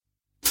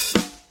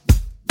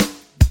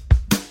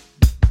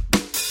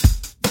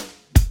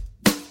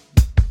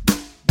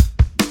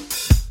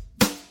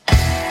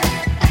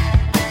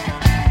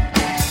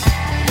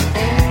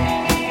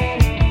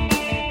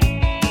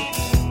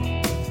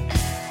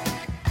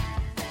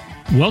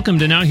Welcome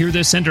to Now Hear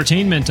This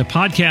Entertainment, a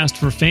podcast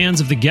for fans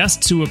of the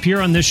guests who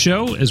appear on this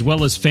show, as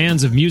well as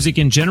fans of music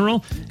in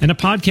general, and a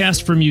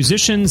podcast for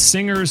musicians,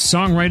 singers,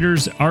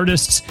 songwriters,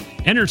 artists,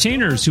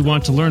 entertainers who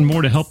want to learn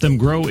more to help them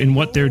grow in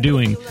what they're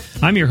doing.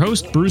 I'm your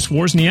host, Bruce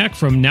Wozniak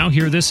from Now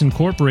Hear This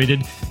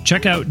Incorporated.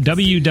 Check out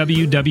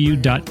www.nhte.net.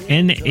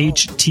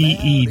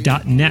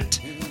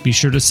 Be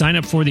sure to sign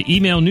up for the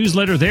email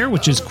newsletter there,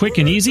 which is quick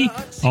and easy.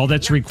 All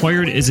that's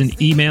required is an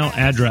email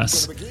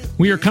address.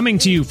 We are coming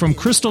to you from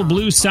Crystal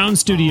Blue Sound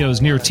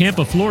Studios near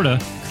Tampa, Florida.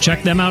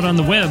 Check them out on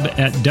the web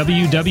at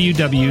www.cbpro,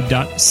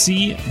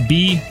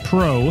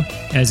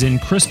 as in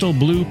Crystal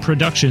Blue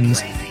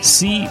Productions,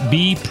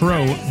 cbpro.net.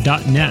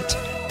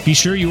 Be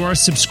sure you are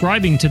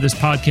subscribing to this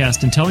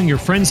podcast and telling your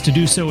friends to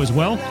do so as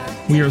well.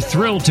 We are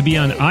thrilled to be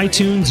on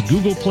iTunes,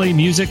 Google Play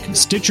Music,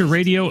 Stitcher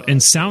Radio, and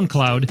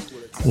SoundCloud.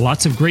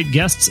 Lots of great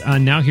guests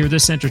on Now Hear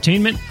This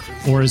Entertainment,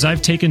 or as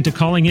I've taken to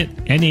calling it,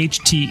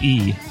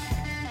 NHTE.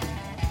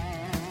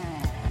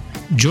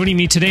 Joining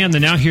me today on the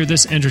Now Hear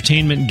This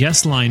Entertainment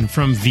guest line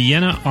from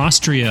Vienna,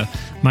 Austria,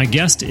 my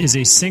guest is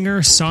a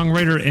singer,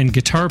 songwriter, and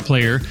guitar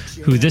player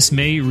who this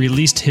May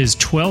released his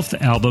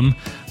 12th album,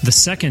 the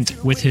second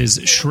with his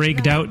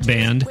Shragged Out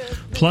band,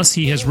 plus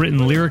he has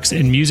written lyrics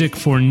and music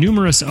for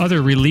numerous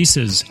other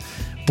releases.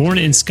 Born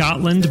in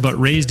Scotland but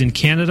raised in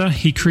Canada,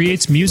 he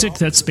creates music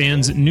that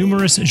spans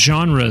numerous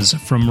genres,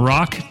 from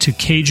rock to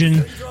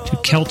Cajun to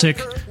Celtic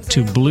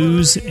to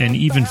blues and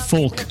even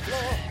folk.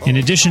 In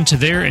addition to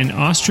there in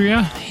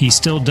Austria, he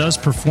still does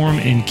perform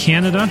in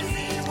Canada.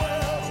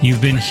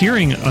 You've been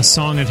hearing a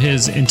song of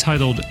his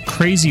entitled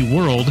Crazy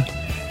World.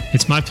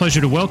 It's my pleasure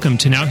to welcome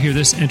to Now Hear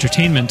This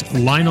Entertainment,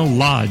 Lionel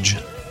Lodge.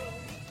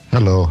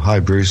 Hello. Hi,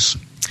 Bruce.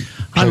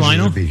 Hi,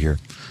 Lionel. Pleasure to be here.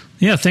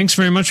 Yeah, thanks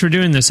very much for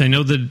doing this. I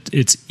know that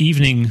it's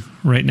evening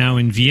right now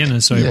in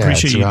Vienna, so I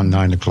appreciate it's around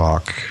 9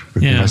 o'clock.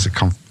 It's a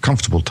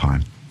comfortable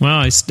time.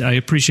 Well, I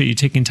appreciate you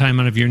taking time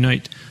out of your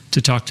night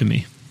to talk to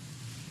me.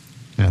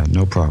 Yeah,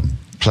 no problem.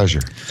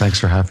 Pleasure. Thanks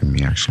for having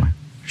me, actually.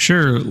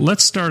 Sure.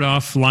 Let's start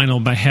off, Lionel,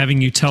 by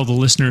having you tell the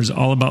listeners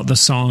all about the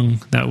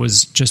song that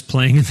was just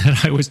playing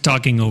that I was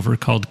talking over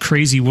called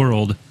Crazy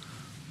World.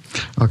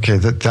 Okay,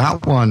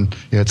 that one,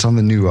 it's on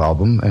the new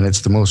album, and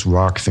it's the most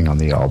rock thing on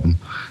the album.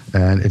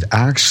 And it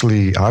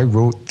actually, I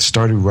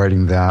started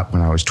writing that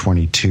when I was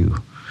 22.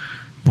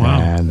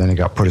 Wow. And then it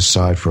got put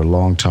aside for a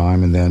long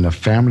time, and then a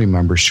family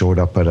member showed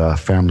up at a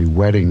family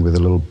wedding with a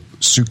little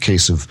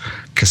suitcase of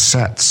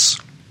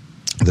cassettes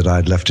that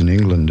I'd left in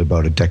England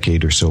about a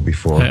decade or so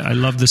before. I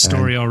love the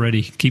story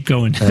already. Keep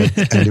going. and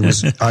it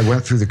was, I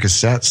went through the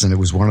cassettes, and it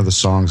was one of the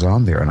songs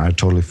on there, and I'd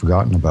totally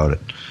forgotten about it.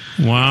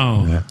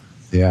 Wow.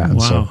 Yeah,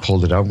 and so I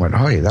pulled it out and went,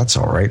 "Hey, that's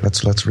all right.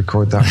 Let's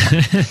record that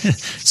one."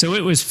 So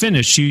it was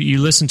finished. You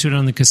listened to it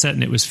on the cassette,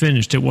 and it was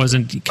finished. It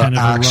wasn't kind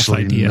of a rough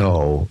idea.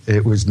 No,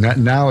 it was not.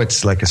 Now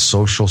it's like a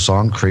social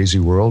song, "Crazy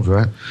World,"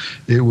 right?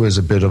 It was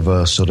a bit of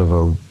a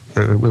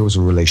it was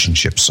a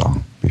relationship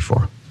song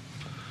before.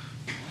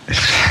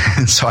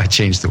 And so I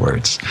changed the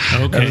words.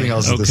 Okay. Everything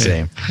else is the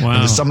same.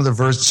 Wow. And some of the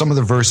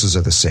verses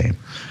are the same.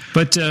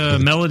 But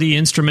melody,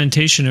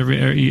 instrumentation,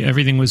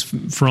 everything was,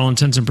 for all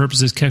intents and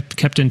purposes,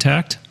 kept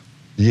intact?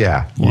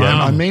 Yeah. Wow.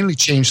 Yeah. I mainly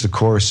changed the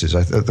choruses.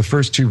 The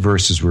first two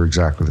verses were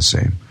exactly the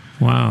same.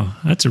 Wow,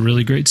 that's a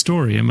really great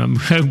story. I'm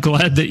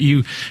glad that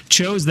you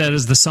chose that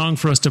as the song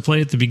for us to play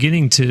at the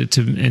beginning,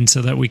 and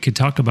so that we could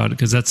talk about it,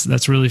 because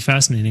that's really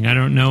fascinating. I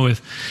don't know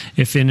if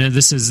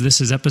this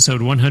is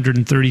episode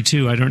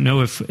 132. I don't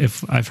know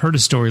if I've heard a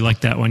story like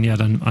that one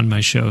yet on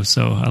my show.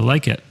 So I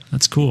like it.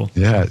 That's cool.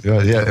 Yeah.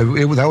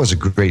 That was a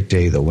great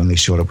day though when they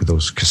showed up with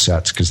those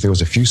cassettes, because there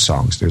was a few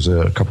songs. There's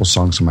a couple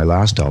songs on my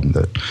last album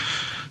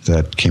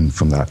that came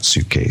from that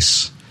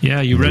suitcase.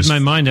 Yeah, you read my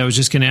mind. I was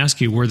just going to ask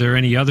you, were there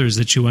any others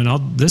that you went,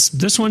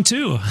 this one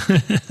too?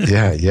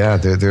 Yeah,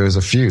 there's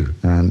a few,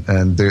 and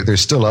there's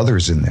still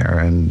others in there,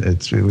 and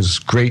it was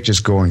great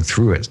just going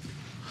through it.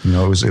 You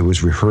know, it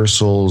was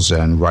rehearsals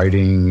and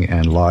writing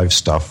and live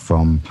stuff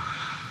from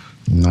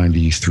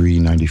 93,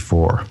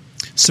 94.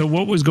 So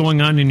what was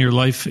going on in your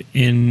life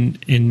in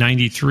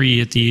 93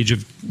 at the age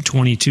of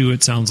 22?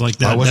 It sounds like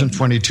that. I wasn't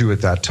 22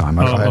 at that time.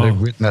 I had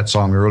written that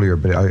song earlier,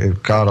 but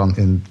it got on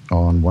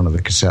one of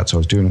the cassettes. I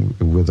was doing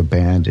it with a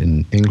band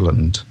in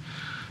England,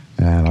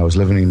 and I was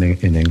living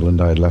in England.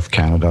 I had left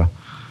Canada,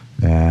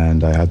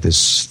 and I had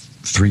this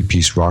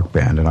 3-piece rock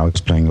band, and I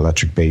was playing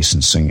electric bass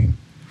and singing.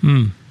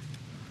 Well,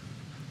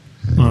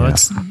 yeah.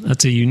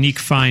 That's a unique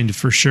find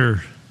for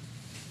sure.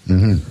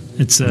 Mm-hmm.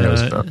 It's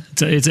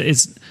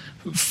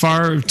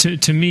far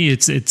to me.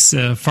 It's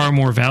far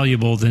more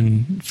valuable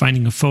than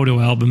finding a photo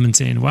album and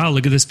saying, "Wow,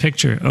 look at this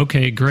picture.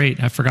 Okay,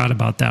 great. I forgot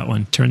about that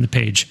one. Turn the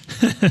page."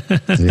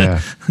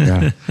 Yeah.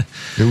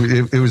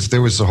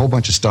 There was a whole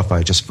bunch of stuff I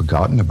had just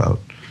forgotten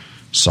about.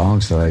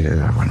 Songs that I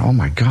went, "Oh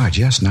my God,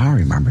 yes, now I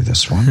remember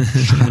this one."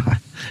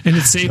 And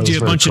it saved you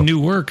a bunch of new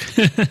work.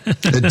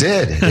 It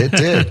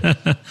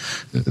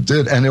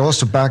did. And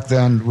also back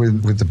then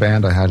with the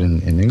band I had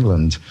in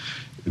England,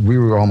 we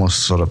were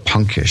almost sort of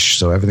punkish.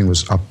 So everything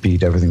was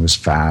upbeat, everything was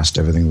fast,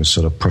 everything was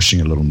sort of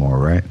pushing a little more,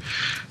 right?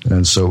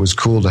 And so it was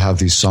cool to have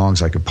these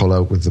songs I could pull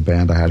out with the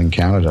band I had in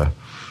Canada,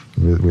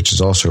 which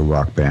is also a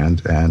rock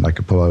band, and I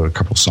could pull out a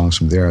couple songs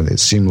from there. It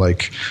seemed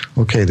like,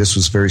 okay, this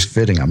was very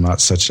fitting. I'm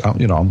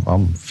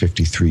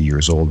 53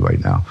 years old right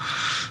now.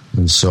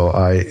 And so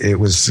it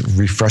was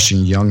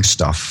refreshing young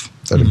stuff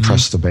that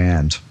impressed the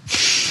band.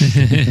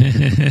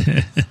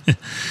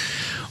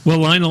 Well,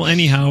 Lionel,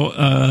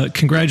 anyhow,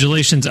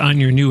 congratulations on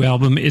your new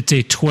album. It's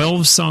a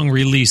 12-song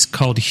release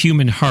called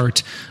Human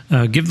Heart.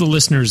 Give the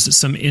listeners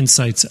some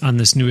insights on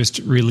this newest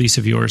release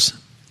of yours.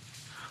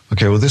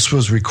 Okay, well, this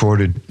was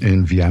recorded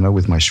in Vienna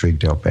with my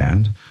Schrägdale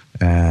band,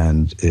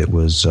 and it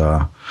was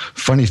a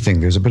funny thing.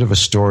 There's a bit of a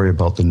story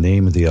about the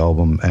name of the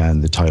album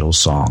and the title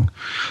song.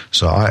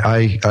 So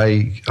I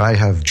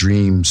have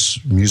dreams,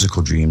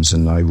 musical dreams,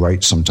 and I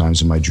write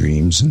sometimes in my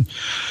dreams. And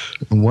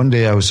one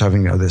day I was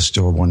having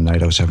one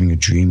night I was having a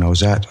dream. I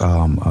was at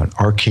an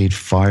Arcade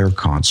Fire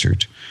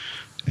concert,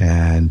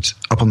 and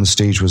up on the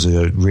stage was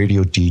a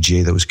radio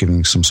DJ that was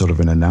giving some sort of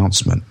an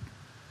announcement.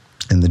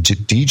 And the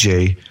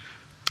DJ...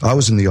 I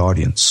was in the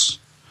audience,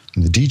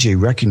 and the DJ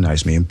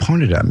recognized me and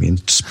pointed at me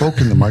and spoke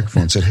in the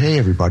microphone and said, "Hey,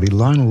 everybody,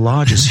 Lionel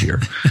Lodge is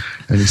here."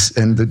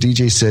 And the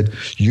DJ said,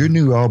 "Your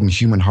new album,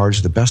 Human Heart,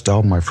 is the best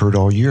album I've heard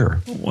all year."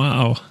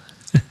 Wow.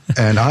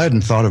 And I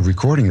hadn't thought of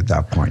recording at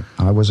that point.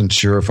 I wasn't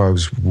sure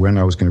when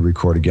I was going to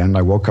record again. And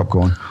I woke up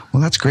going,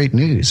 well, that's great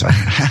news.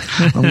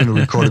 I'm going to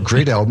record a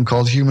great album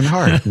called Human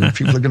Heart, and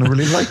people are going to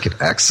really like it.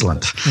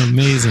 Excellent.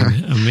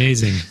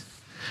 Amazing.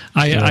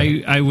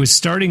 I was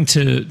starting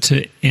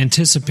to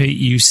anticipate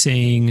you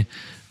saying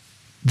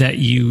that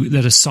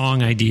a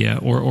song idea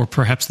or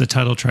perhaps the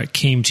title track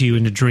came to you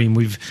in a dream.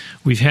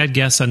 We've had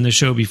guests on the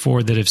show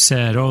before that have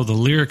said, "Oh, the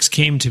lyrics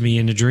came to me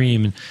in a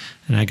dream,"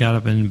 and I got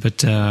up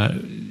but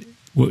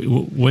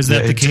was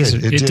that the case?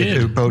 It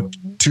did. About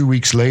 2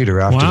 weeks later,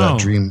 after that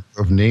dream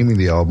of naming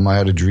the album, I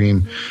had a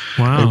dream.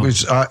 Wow! It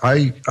was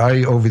I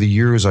over the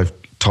years I've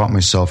taught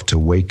myself to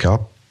wake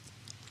up.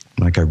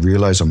 Like I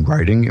realize I'm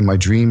writing. In my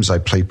dreams, I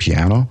play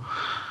piano,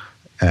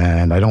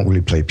 and I don't really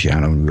play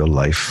piano in real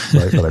life,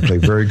 right? But I play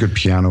very good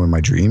piano in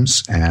my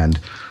dreams, and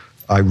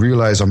I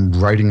realize I'm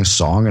writing a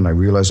song, and I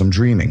realize I'm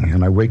dreaming,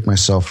 and I wake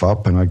myself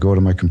up, and I go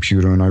to my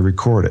computer, and I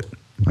record it.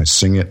 I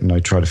sing it, and I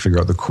try to figure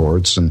out the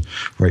chords and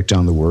write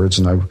down the words.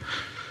 And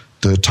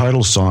the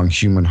title song,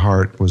 Human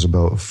Heart, was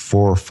about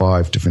 4 or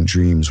 5 different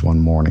dreams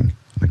one morning.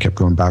 I kept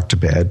going back to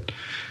bed.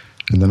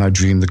 And then I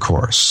dream the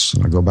chorus,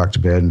 and I go back to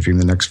bed and dream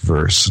the next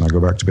verse, and I go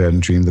back to bed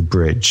and dream the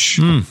bridge.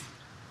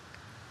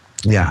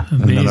 Yeah.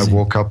 Amazing. And then I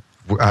woke up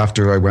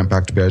after I went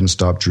back to bed and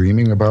stopped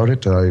dreaming about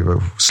it. I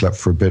slept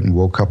for a bit and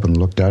woke up and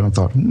looked at it and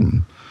thought,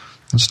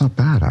 that's not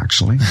bad,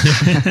 actually. That's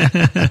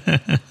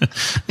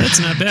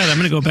not bad. I'm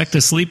going to go back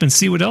to sleep and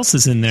see what else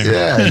is in there.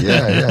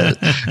 Yeah.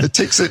 It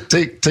takes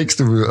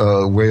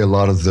away a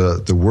lot of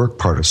the work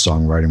part of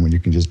songwriting when you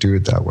can just do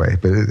it that way.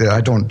 But I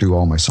don't do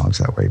all my songs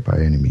that way by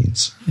any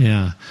means.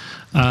 Yeah.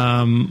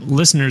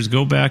 Listeners,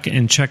 go back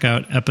and check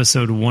out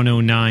episode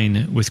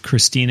 109 with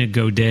Christina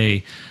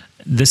Godet.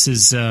 This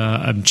is,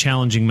 I'm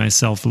challenging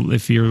myself.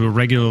 If you're a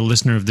regular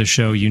listener of the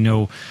show, you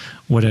know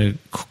what a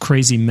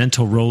crazy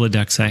mental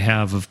Rolodex I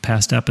have of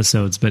past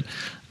episodes. But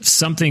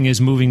something is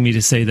moving me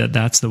to say that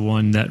that's the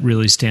one that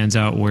really stands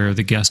out, where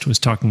the guest was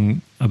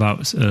talking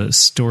about a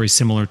story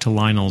similar to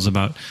Lionel's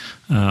about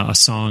a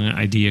song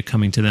idea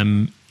coming to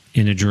them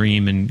in a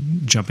dream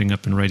and jumping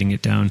up and writing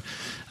it down.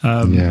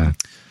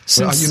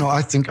 Well,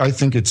 I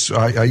think it's.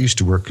 I used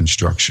to work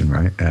construction,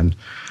 right? And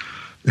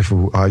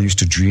I used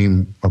to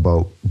dream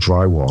about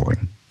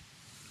drywalling,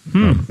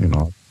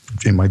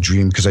 in my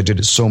dream, because I did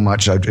it so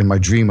much. In my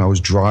dream, I was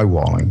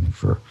drywalling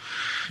for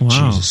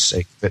Jesus'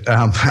 sake. But,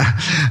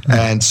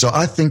 and so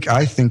I think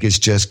it's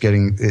just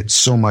getting it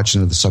so much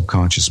into the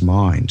subconscious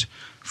mind,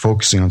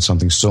 focusing on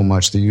something so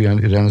much that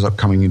it ends up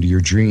coming into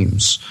your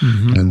dreams.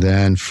 Mm-hmm. And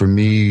then for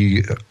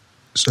me,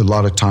 a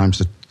lot of times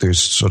that there's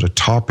sort of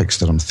topics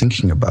that I'm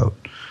thinking about,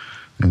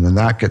 and then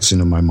that gets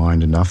into my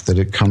mind enough that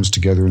it comes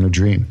together in a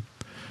dream.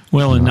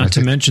 Well, and not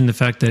to mention the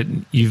fact that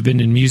you've been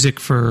in music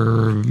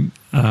for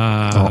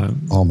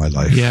all my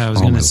life. Yeah, I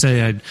was going to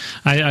say,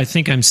 I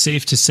think I'm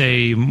safe to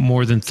say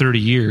more than 30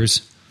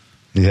 years.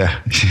 Yeah,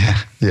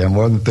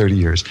 more than 30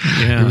 years.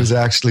 Yeah. It was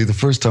actually the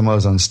first time I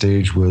was on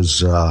stage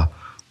was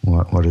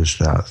what is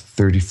that?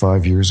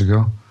 35 years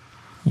ago.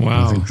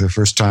 Wow! I think the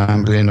first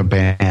time in a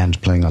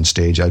band playing on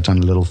stage. I'd done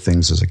little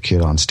things as a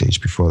kid on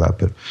stage before that,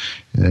 but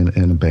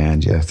in a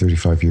band,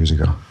 35 years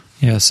ago.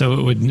 Yeah,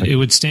 so it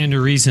would stand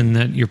to reason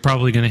that you're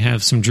probably going to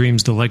have some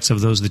dreams the likes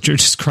of those that you're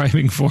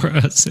describing for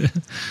us.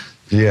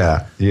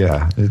 Yeah.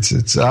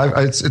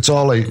 It's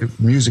all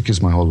music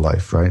is my whole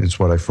life, right? It's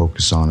what I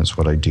focus on. It's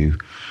what I do,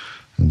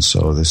 And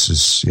so this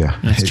is,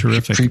 that's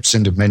terrific. It creeps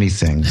into many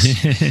things.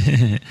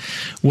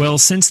 Well,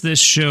 since this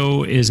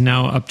show is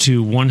now up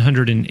to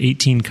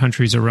 118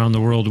 countries around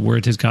the world where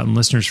it has gotten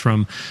listeners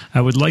from,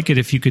 I would like it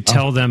if you could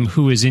tell them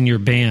who is in your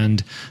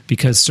band,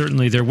 because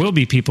certainly there will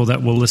be people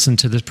that will listen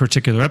to this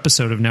particular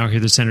episode of Now Hear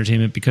This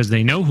Entertainment because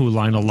they know who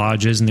Lionel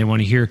Lodge is and they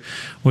want to hear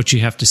what you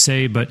have to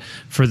say. But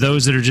for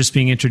those that are just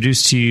being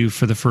introduced to you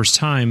for the first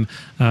time,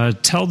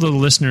 tell the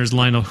listeners,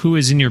 Lionel, who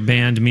is in your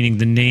band, meaning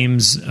the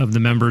names of the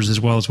members as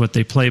well as what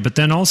they play, but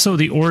then also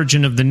the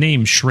origin of the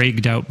name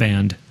Shragged Out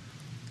Band.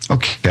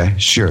 Okay,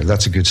 sure.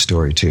 That's a good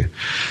story too.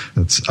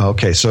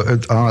 Okay. So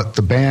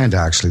the band,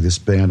 actually, this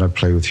band I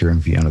play with here in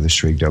Vienna, the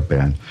Shragged Out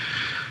Band,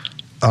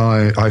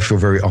 I feel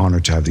very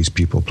honored to have these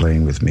people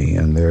playing with me,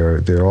 and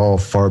they're all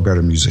far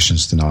better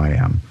musicians than I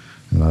am.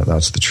 And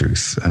that's the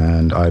truth.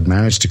 And I've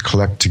managed to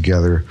collect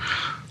together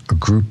a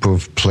group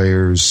of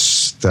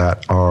players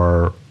that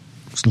are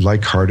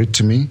like-hearted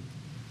to me.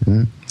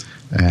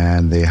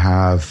 And they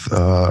have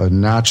a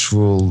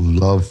natural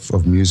love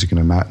of music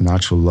and a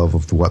natural love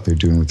of what they're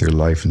doing with their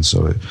life. And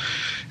so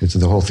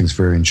the whole thing's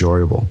very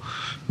enjoyable.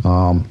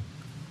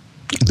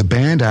 The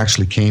band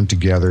actually came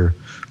together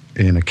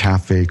in a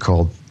cafe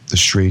called the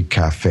Schräg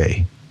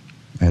Cafe.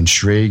 And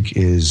Schräg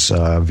is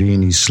a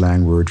Viennese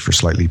slang word for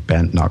slightly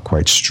bent, not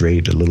quite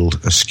straight, a little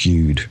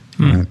askewed.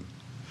 Right?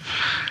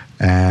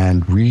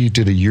 And we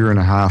did a year and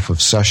a half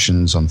of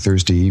sessions on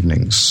Thursday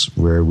evenings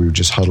where we would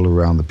just huddle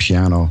around the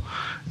piano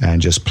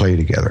and just play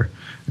together.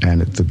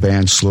 And the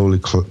band slowly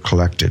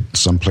collected.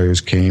 Some players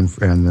came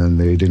and then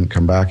they didn't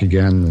come back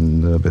again,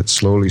 and but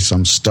slowly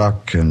some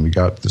stuck, and we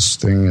got this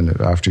thing. And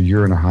after a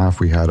year and a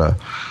half,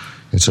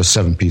 it's a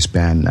 7-piece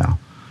band now.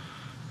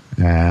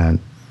 And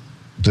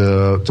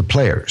the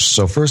players.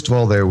 So first of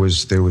all, there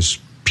was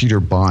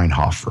Peter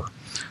Beinhofer.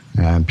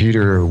 And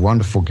Peter, a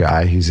wonderful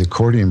guy. He's an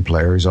accordion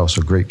player. He's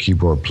also a great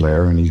keyboard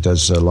player, and he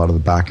does a lot of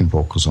the backing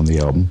vocals on the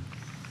album.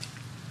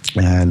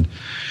 And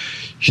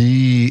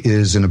he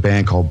is in a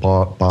band called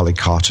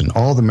Ballycotton.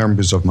 All the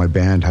members of my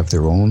band have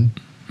their own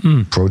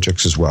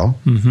projects as well.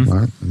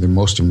 Right?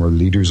 Most of them are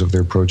leaders of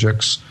their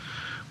projects.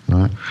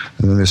 Right?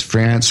 And then there's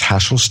Franz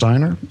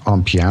Haschelsteiner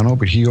on piano,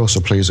 but he also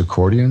plays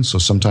accordion. So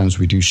sometimes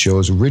we do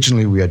shows.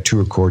 Originally, we had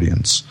 2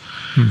 accordions.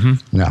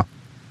 Now,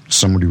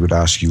 somebody would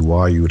ask you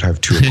why you would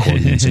have 2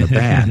 accordions in a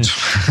band.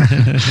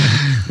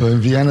 Well, in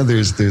Vienna,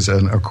 there's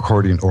an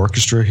accordion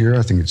orchestra here.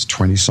 I think it's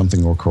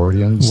 20-something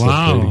accordions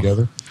that play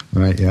together.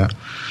 Right, yeah.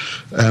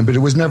 But it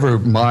was never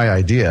my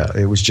idea.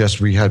 It was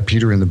just we had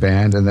Peter in the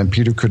band, and then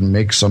Peter couldn't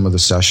make some of the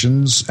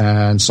sessions,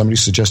 and somebody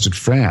suggested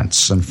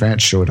Franz, and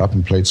Franz showed up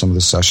and played some of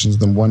the sessions.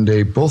 Then one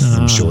day, both of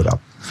them showed up.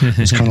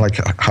 It's kind of like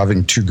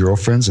having 2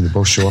 girlfriends, and they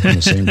both show up on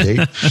the same date.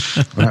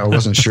 I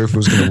wasn't sure if it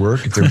was going to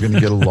work, if they were going to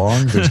get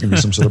along, if there was going to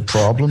be some sort of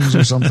problems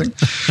or something.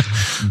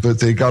 But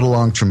they got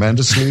along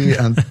tremendously,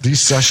 and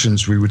these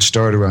sessions, we would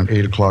start around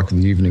 8 o'clock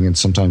in the evening and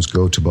sometimes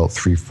go to about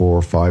 3, 4,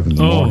 or 5 in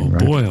the morning.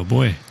 Right? Oh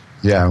boy.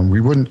 Yeah, and we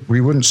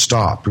wouldn't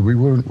stop. We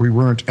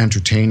weren't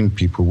entertaining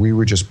people. We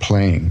were just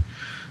playing.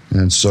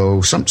 And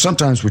so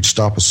sometimes we'd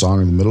stop a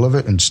song in the middle of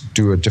it and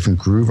do a different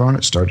groove on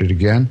it, start it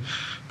again.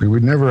 But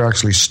we'd never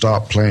actually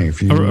stop playing.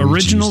 If you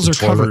originals or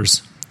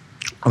covers?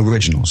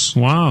 Originals.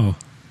 Wow.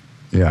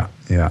 Yeah.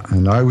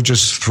 And I would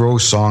just throw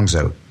songs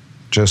out.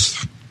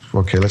 Just,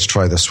 okay, let's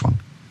try this one.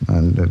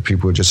 And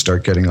people would just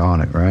start getting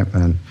on it, right?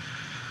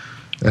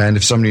 And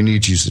if somebody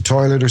needs to use the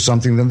toilet or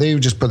something, then they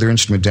would just put their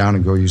instrument down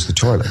and go use the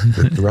toilet.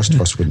 The rest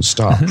of us wouldn't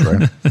stop,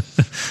 right?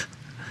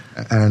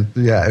 And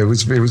yeah, it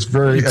was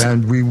very,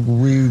 and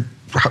we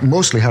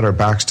mostly had our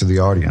backs to the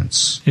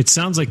audience. It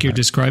sounds like you're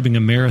describing a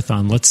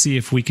marathon. Let's see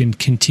if we can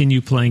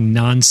continue playing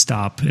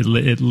nonstop.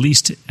 At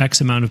least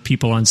X amount of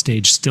people on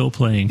stage still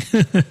playing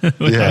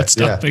without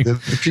stopping. Yeah.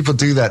 People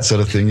do that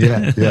sort of thing.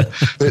 Yeah.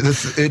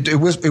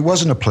 It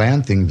wasn't a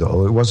planned thing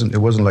though. It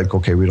wasn't like,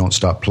 okay, we don't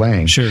stop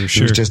playing. Sure.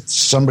 It was just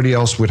somebody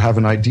else would have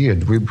an idea.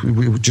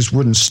 We just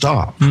wouldn't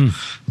stop.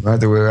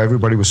 Right?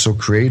 Everybody was so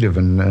creative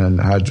and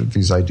had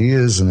these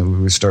ideas, and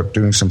we would start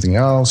doing something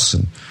else.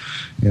 And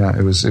yeah,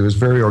 it was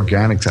very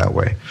organic that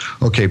way.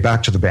 Okay,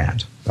 back to the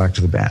band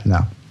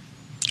now.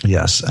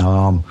 Yes,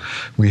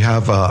 we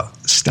have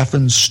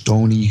Stefan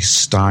Stony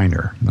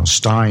Steiner. Now,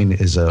 Stein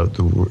is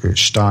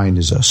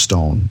a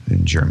stone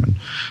in German,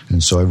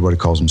 and so everybody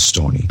calls him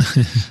Stony.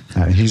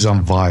 He's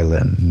on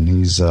violin, and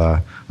he's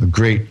a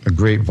great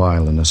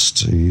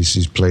violinist.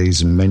 He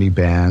plays in many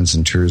bands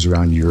and tours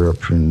around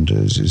Europe, and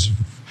is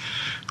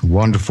a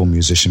wonderful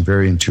musician,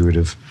 very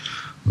intuitive.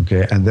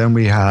 Okay, and then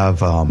we have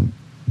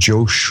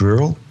Joe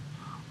Schrull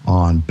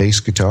on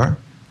bass guitar.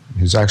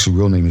 His actual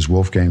real name is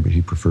Wolfgang, but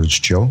he prefers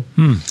Joe.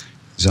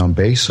 He's on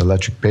bass,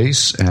 electric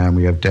bass. And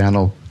we have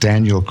Daniel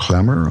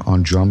Klemmer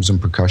on drums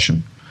and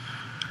percussion.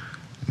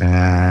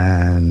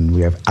 And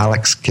we have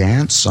Alex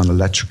Gantz on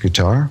electric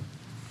guitar.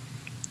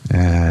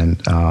 And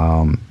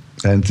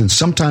then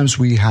sometimes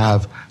we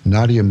have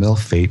Nadia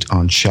Milfate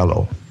on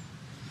cello.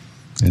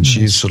 And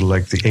she's sort of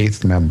like the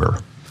 8th member.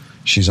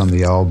 She's on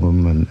the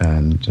album,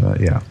 and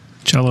yeah.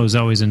 Cello is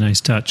always a nice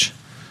touch.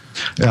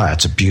 Yeah,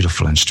 it's a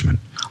beautiful instrument.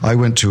 I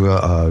went to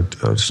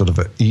a sort of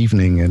an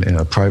evening, in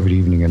a private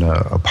evening in an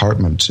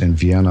apartment in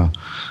Vienna,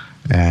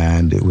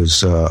 and it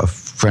was a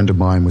friend of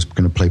mine was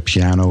going to play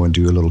piano and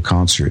do a little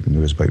concert, and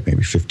there was about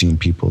maybe 15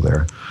 people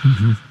there.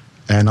 Mm-hmm.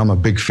 And I'm a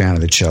big fan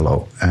of the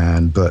cello,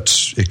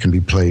 but it can be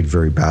played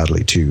very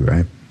badly too,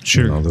 right?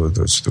 Sure. You know,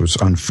 those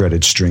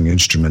unfretted string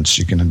instruments,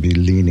 you can be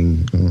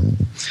leaning.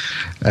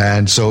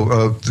 And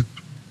so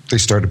they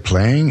started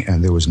playing,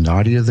 and there was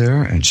Nadia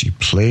there, and she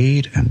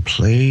played,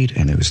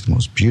 and it was the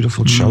most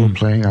beautiful cello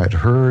playing I'd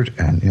heard.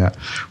 And yeah,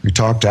 we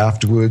talked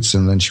afterwards,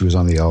 and then she was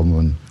on the album,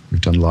 and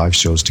we've done live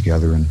shows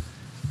together, and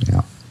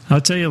yeah. I'll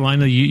tell you,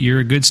 Lionel, you're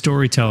a good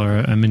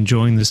storyteller. I'm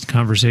enjoying this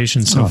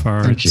conversation so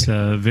far. It's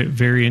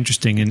very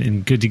interesting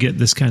and good to get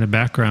this kind of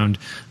background.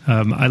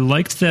 I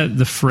liked that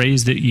the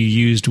phrase that you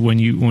used when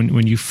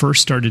you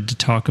first started to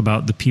talk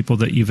about the people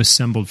that you've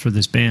assembled for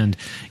this band.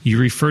 You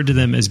referred to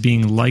them as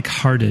being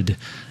like-hearted.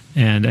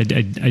 And I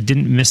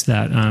didn't miss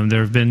that. There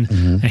have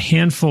been a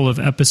handful of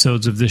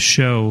episodes of this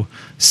show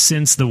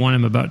since the one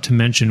I'm about to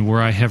mention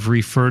where I have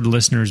referred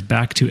listeners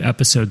back to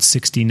episode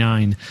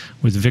 69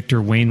 with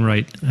Victor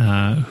Wainwright,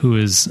 who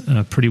is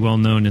pretty well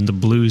known in the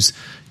blues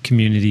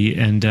community.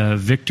 And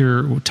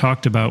Victor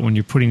talked about when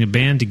you're putting a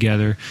band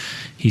together,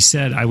 he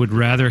said, I would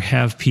rather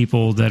have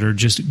people that are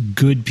just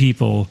good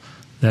people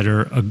that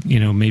are,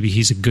 maybe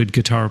he's a good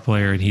guitar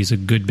player and he's a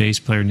good bass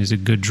player and he's a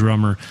good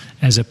drummer,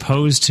 as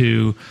opposed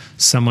to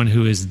someone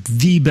who is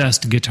the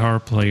best guitar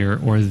player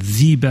or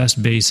the best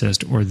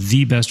bassist or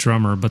the best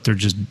drummer, but they're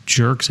just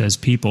jerks as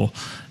people.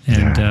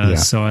 And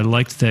so I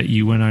liked that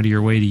you went out of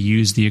your way to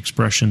use the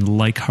expression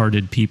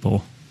like-hearted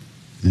people.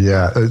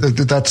 Yeah,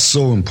 that's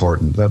so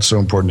important. That's so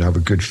important to have a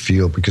good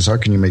feel, because how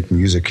can you make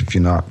music if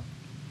you're not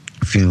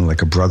feeling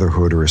like a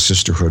brotherhood or a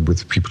sisterhood with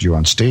the people you're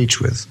on stage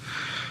with?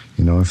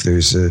 You know, if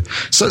there's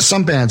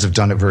some bands have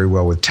done it very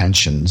well with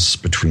tensions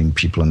between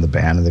people in the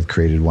band, and they've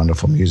created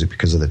wonderful music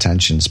because of the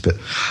tensions. But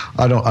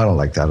I don't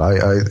like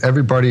that.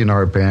 Everybody in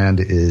our band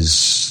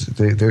is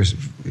they're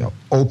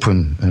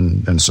open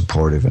and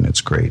supportive, and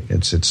it's great.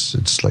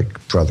 It's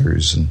like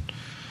brothers, and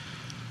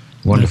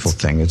wonderful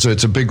thing.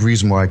 It's a big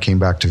reason why I came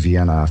back to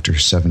Vienna after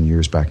 7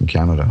 years back in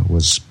Canada,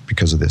 was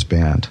because of this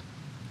band.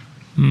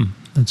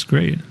 That's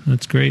great.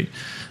 That's great.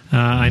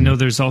 I know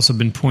there's also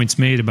been points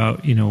made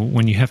about,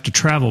 when you have to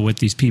travel with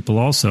these people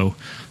also,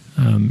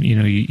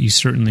 you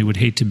certainly would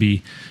hate to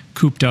be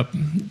cooped up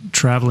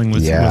traveling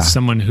with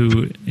someone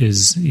who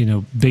is,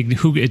 big,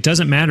 who it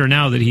doesn't matter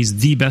now that he's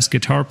the best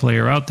guitar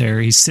player out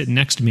there. He's sitting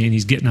next to me and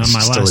he's getting on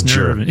my last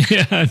nerve.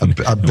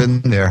 I've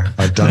been there.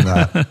 I've done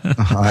that.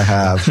 I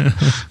have.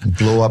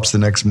 Blow-ups the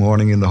next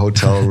morning in the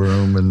hotel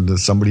room, and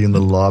somebody in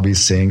the lobby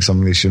saying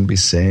something they shouldn't be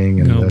saying.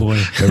 And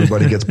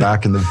everybody gets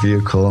back in the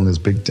vehicle and there's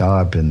big,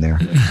 I've been there.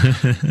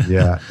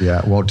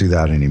 Yeah. Won't do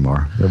that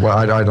anymore. Well,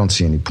 I don't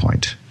see any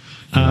point.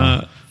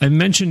 I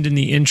mentioned in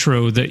the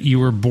intro that you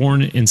were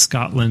born in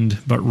Scotland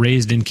but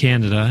raised in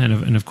Canada,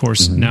 and of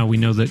course now we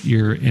know that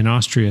you're in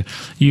Austria.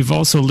 You've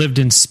also lived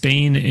in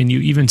Spain, and you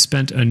even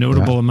spent a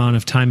notable amount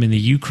of time in the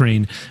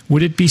Ukraine.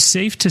 Would it be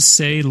safe to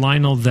say,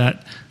 Lionel,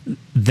 that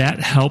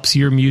helps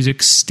your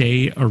music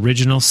stay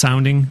original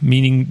sounding,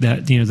 meaning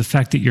that the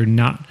fact that you're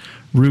not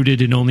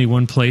rooted in only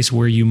one place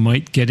where you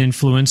might get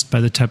influenced by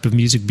the type of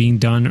music being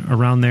done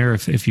around there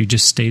if you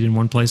just stayed in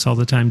one place all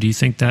the time? Do you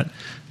think that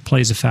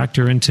plays a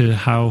factor into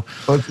how...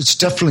 Well, it's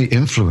definitely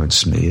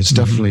influenced me. It's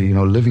definitely,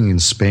 living in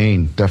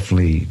Spain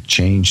definitely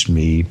changed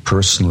me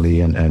personally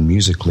and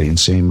musically. And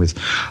same with,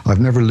 I've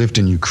never lived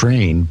in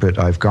Ukraine, but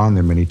I've gone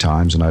there many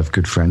times, and I have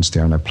good friends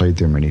there, and I played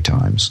there many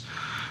times.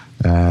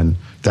 And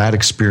that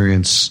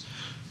experience,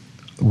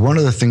 one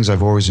of the things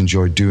I've always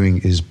enjoyed doing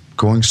is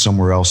going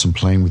somewhere else and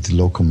playing with the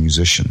local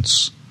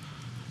musicians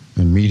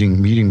and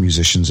meeting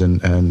musicians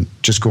and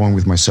just going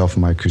with myself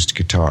and my acoustic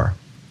guitar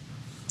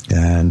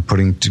and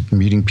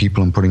meeting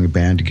people and putting a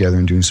band together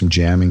and doing some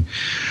jamming.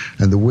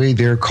 And the way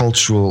they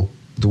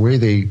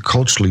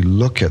culturally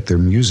look at their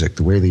music,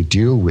 the way they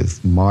deal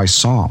with my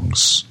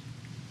songs,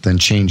 then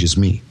changes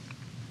me.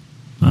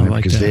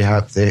 Like because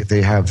that.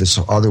 they have this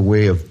other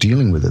way of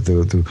dealing with it.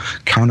 The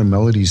counter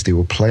melodies they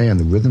will play and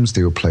the rhythms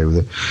they will play with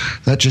it,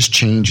 that just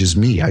changes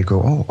me. I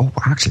go, oh,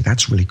 actually,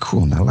 that's really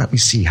cool. Now let me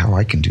see how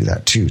I can do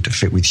that too to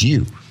fit with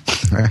you.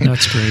 Right?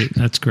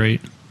 That's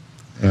great.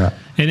 Yeah.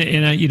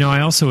 And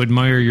I also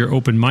admire your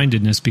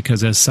open-mindedness,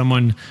 because as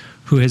someone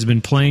who has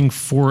been playing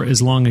for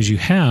as long as you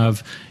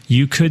have,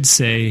 you could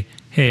say,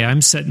 hey,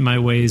 I'm set in my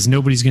ways.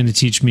 Nobody's going to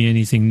teach me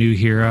anything new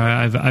here.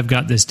 I've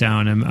got this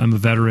down. I'm a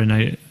veteran.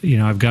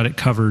 I've got it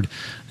covered.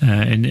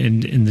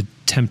 And the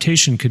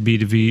temptation could be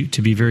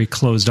to be very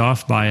closed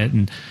off by it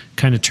and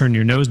kind of turn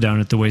your nose down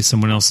at the way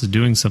someone else is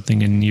doing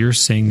something. And you're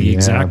saying the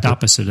exact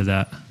opposite of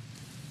that.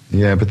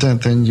 Yeah, but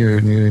then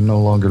you're no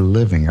longer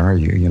living, are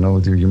you?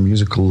 Your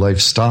musical life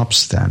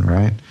stops then,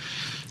 right?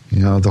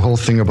 The whole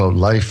thing about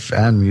life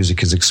and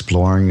music is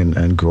exploring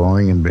and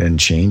growing and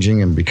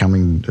changing and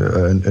becoming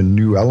a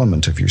new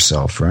element of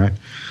yourself, right?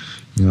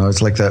 You know,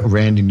 it's like that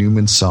Randy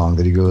Newman song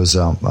that he goes,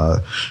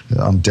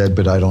 I'm dead,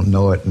 but I don't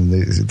know it. And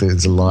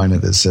there's a line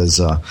that says,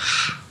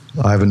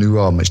 I have a new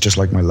album. It's just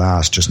like my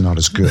last, just not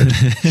as good.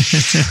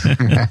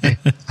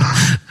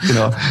 You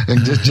know,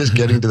 and just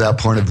getting to that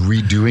point of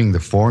redoing the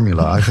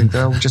formula, I think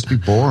that would just be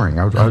boring.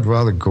 I'd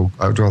rather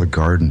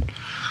garden.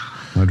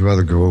 I'd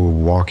rather go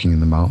walking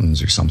in the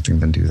mountains or something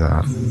than do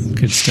that.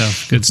 Good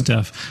stuff. Good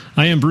stuff.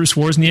 I am Bruce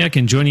Wozniak,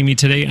 and joining me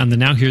today on the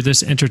Now Hear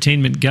This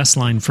Entertainment guest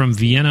line from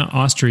Vienna,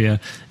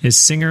 Austria, is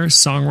singer,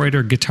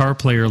 songwriter, guitar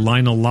player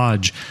Lionel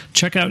Lodge.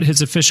 Check out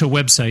his official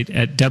website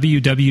at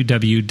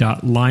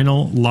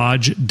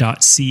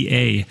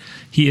www.lionellodge.ca.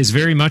 He is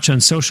very much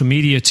on social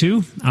media,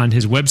 too. On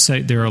his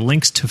website, there are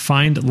links to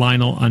find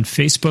Lionel on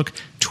Facebook,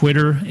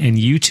 Twitter, and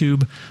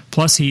YouTube.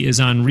 Plus, he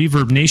is on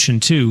Reverb Nation,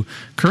 too,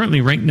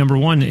 currently ranked number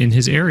 1 in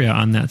his area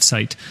on that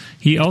site.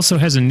 He also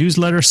has a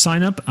newsletter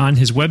sign-up on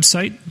his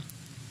website.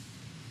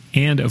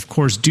 And, of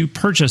course, do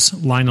purchase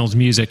Lionel's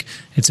music.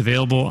 It's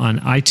available on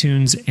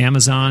iTunes,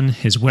 Amazon,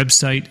 his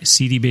website,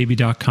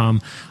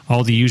 cdbaby.com,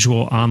 all the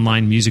usual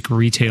online music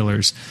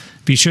retailers.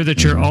 Be sure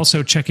that you're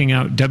also checking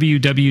out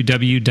www.nhte.net,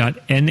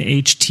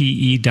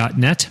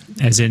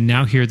 as in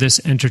Now Hear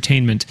This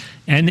Entertainment,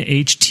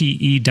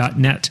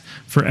 nhte.net.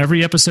 For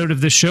every episode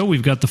of this show,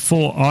 we've got the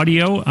full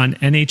audio on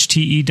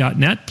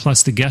nhte.net,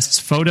 plus the guest's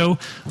photo,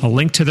 a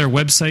link to their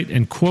website,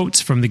 and quotes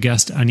from the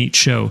guest on each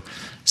show.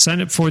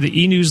 Sign up for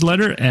the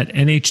e-newsletter at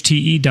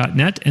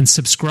nhte.net and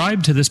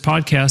subscribe to this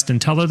podcast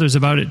and tell others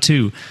about it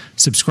too.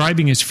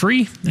 Subscribing is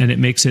free, and it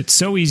makes it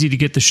so easy to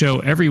get the show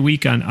every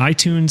week on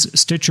iTunes,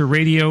 Stitcher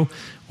Radio,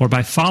 or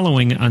by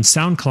following on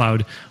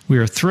SoundCloud. We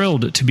are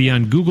thrilled to be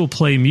on Google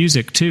Play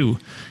Music too.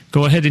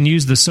 Go ahead and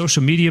use the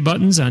social media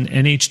buttons on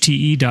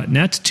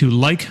nhte.net to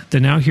like the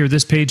Now Hear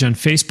This page on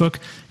Facebook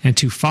and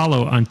to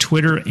follow on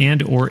Twitter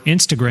and or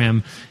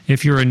Instagram.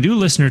 If you're a new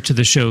listener to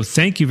the show,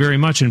 thank you very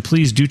much, and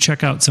please do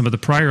check out some of the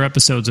prior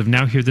episodes of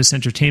Now Hear This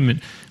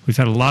Entertainment. We've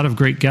had a lot of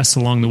great guests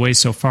along the way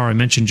so far. I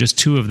mentioned just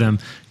 2 of them,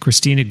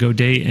 Christina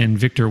Godet and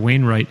Victor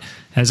Wainwright.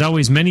 As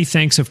always, many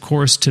thanks, of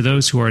course, to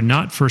those who are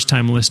not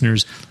first-time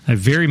listeners. I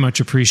very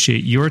much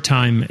appreciate your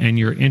time and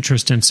your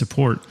interest and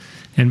support.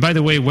 And by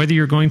the way, whether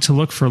you're going to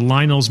look for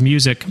Lionel's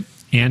music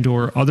and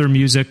or other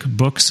music,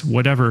 books,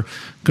 whatever,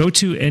 go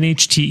to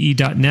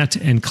nhte.net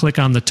and click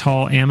on the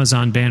tall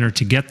Amazon banner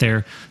to get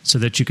there so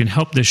that you can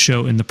help this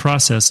show in the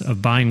process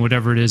of buying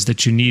whatever it is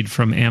that you need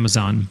from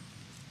Amazon.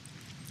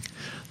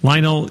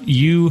 Lionel,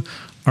 you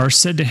are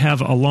said to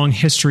have a long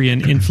history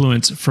and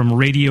influence from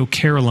Radio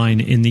Caroline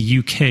in the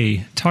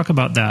UK. Talk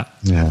about that.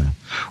 Yeah.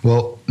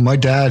 Well, my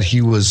dad,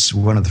 he was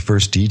one of the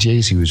first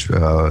DJs. He was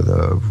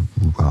the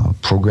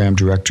program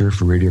director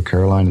for Radio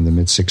Caroline in the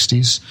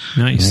mid-'60s.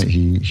 Nice. And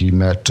he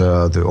met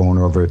the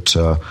owner of it,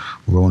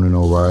 Ronan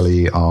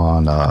O'Reilly,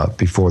 on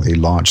before they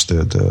launched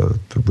the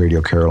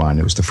Radio Caroline.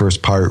 It was the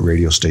first pirate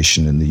radio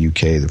station in the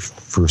UK, the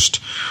first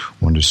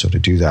one to sort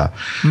of do that.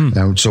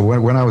 And so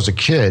when I was a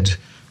kid,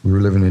 we were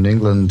living in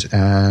England,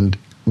 and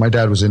my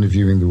dad was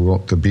interviewing the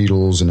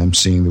Beatles and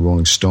emceeing the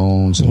Rolling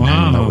Stones and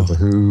hanging out with the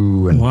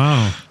Who and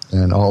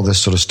all this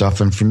sort of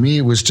stuff. And for me,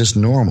 it was just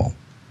normal,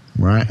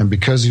 right? And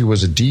because he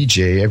was a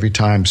DJ, every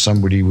time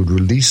somebody would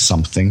release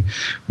something,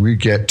 we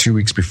get 2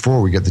 weeks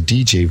before, we get the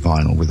DJ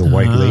vinyl with a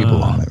white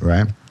label on it,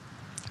 right?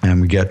 And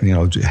we get,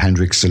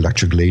 Hendrix,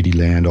 Electric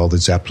Ladyland, all the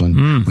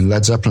Zeppelin. When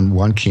Led Zeppelin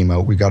 1 came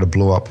out, we got to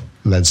blow up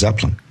Led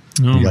Zeppelin.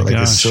 You got like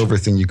this silver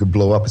thing you could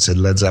blow up. It said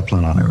Led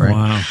Zeppelin on it, right?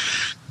 Wow.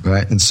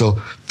 Right, and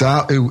so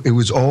that it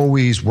was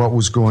always what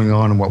was going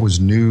on and what was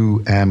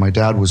new. And my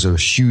dad was a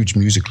huge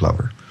music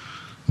lover.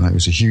 Right? He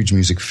was a huge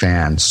music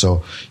fan.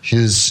 So he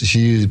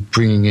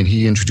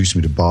introduced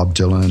me to Bob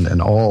Dylan and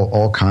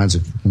all kinds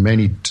of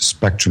many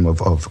spectrum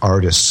of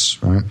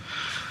artists, right?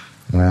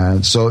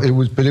 And so it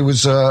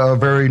was a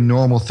very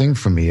normal thing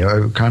for me.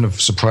 It kind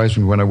of surprised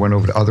me when I went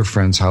over to other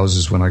friends'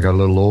 houses when I got a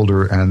little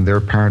older, and their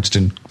parents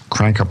didn't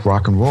crank up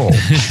rock and roll.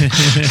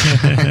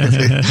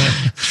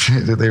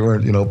 they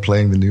weren't,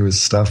 playing the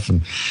newest stuff,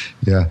 and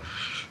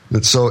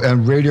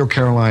and Radio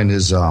Caroline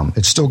is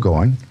it's still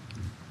going,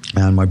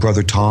 and my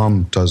brother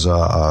Tom does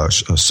a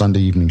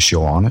Sunday evening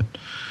show on it.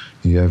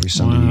 Every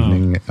Sunday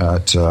evening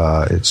at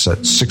it's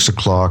at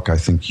 6:00, I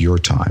think, your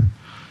time,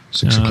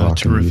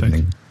 6:00 in the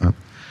evening.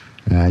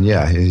 And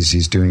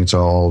he's doing a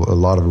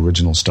lot of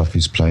original stuff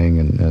he's playing,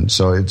 and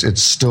so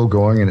it's still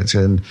going,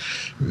 and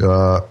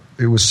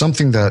it was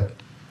something that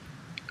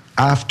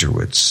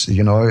afterwards,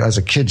 as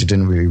a kid you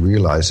didn't really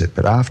realize it,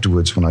 but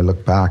afterwards when I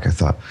look back, I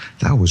thought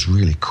that was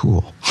really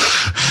cool.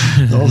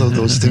 All of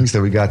those things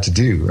that we got to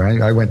do,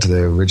 right? I went to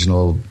the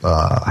original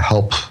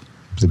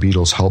the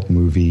Beatles' Help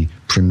movie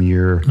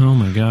premiere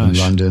in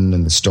London,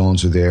 and the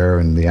Stones were there,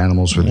 and the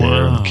Animals were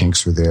there, and the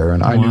Kinks were there,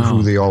 and I knew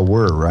who they all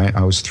were, right?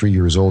 I was 3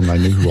 years old, and I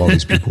knew who all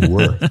these people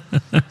were.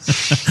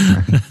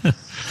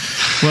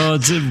 Well,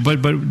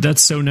 but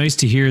that's so nice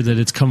to hear that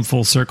it's come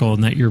full circle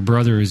and that your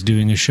brother is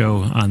doing a show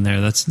on there.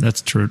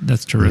 That's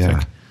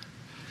terrific.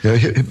 Yeah,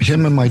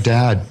 him and my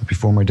dad,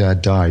 before my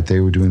dad died, they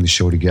were doing the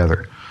show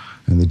together.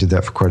 And they did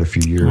that for quite a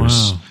few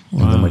years.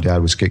 Wow. And then my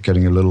dad was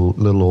getting a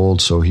little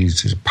old, so he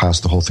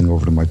passed the whole thing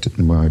over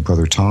to my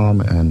brother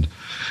Tom, and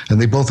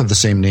they both have the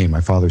same name.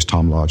 My father's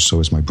Tom Lodge, so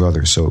is my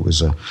brother. So it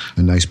was a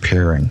nice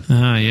pairing.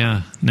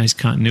 Yeah, nice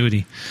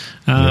continuity.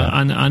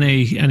 On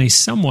a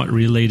somewhat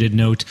related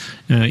note,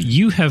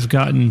 you have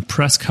gotten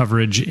press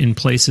coverage in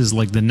places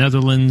like the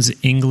Netherlands,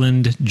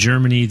 England,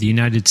 Germany, the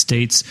United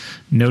States.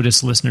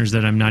 Notice, listeners,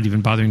 that I'm not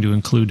even bothering to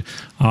include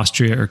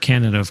Austria or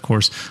Canada, of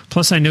course.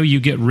 Plus, I know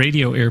you get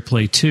radio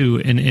airplay too,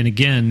 and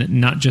again,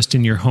 not just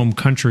in your home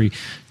country.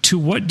 To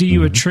what do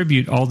you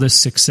attribute all this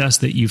success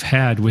that you've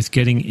had with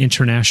getting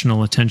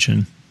international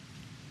attention?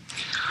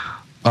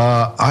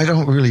 I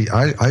don't really.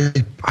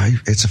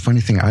 It's a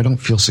funny thing. I don't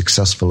feel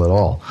successful at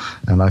all,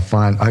 and I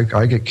find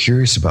I get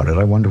curious about it.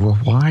 I wonder, well,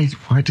 why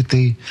did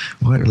they?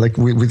 Like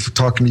we're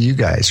talking to you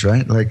guys,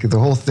 right? Like the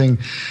whole thing.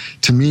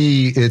 To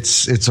me,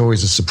 it's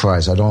always a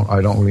surprise. I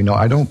don't really know.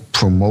 I don't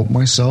promote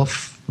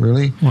myself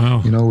really.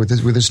 Wow. With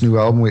this new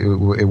album,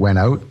 it went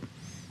out.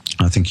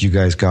 I think you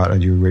guys got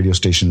at your radio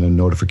station a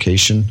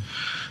notification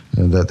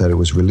that it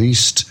was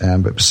released.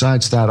 But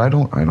besides that, I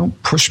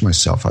don't push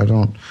myself. I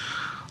don't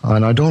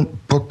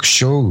book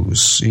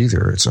shows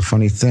either. It's a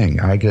funny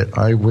thing. I get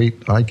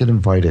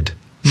invited.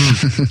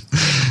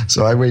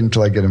 So I wait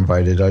until I get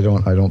invited. I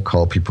don't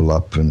call people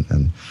up.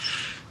 And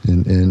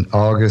in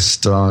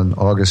August, on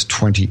August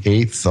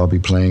 28th, I'll be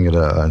playing at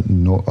a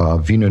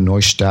Wiener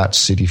Neustadt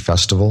City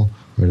Festival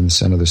right in the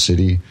center of the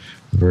city.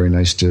 Very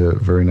nice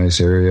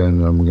area,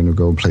 and I'm going to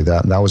go and play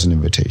that. And that was an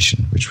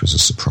invitation, which was a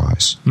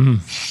surprise.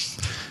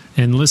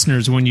 And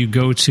listeners, when you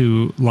go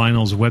to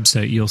Lionel's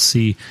website, you'll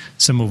see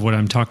some of what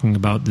I'm talking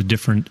about, the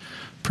different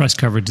press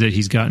coverage that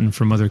he's gotten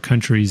from other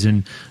countries.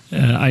 And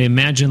I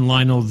imagine,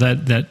 Lionel,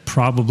 that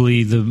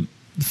probably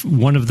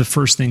one of the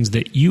first things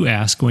that you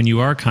ask when you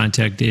are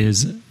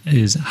contacted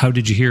is how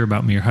did you hear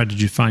about me, or how did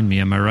you find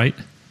me? Am I right?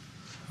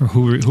 Or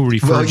who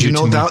referred you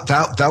to me?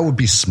 That would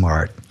be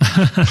smart.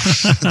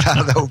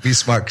 that would be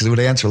smart, because it would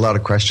answer a lot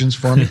of questions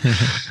for me.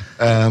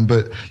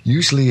 But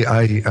usually,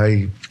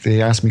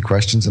 they ask me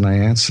questions and I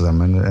answer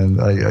them, and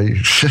I'm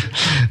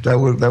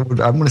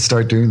going to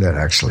start doing that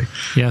actually.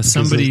 Yeah,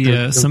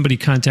 somebody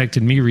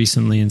contacted me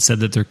recently and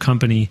said that their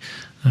company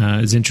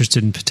is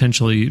interested in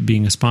potentially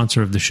being a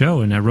sponsor of the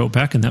show, and I wrote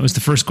back, and that was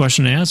the first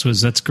question I asked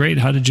was, "That's great.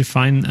 How'd you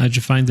find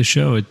the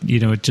show?"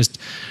 It just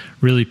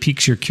really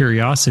piques your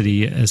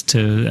curiosity as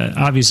to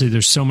obviously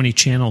there's so many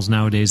channels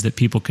nowadays that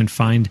people can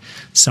find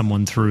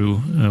someone through,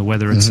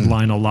 whether it's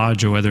Lionel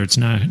Lodge or whether it's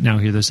now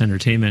Hear This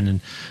Entertainment,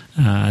 and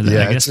I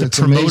guess the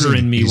promoter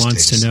in me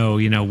wants to know,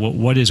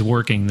 what is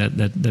working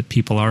that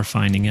people are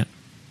finding it.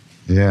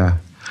 Yeah.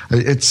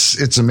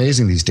 It's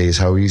amazing these days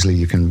how easily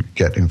you can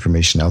get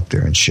information out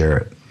there and share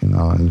it,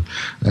 and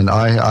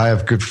I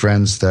have good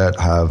friends that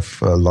have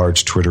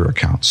large Twitter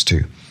accounts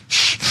too.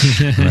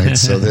 Right,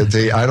 so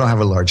I don't have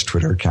a large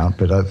Twitter account,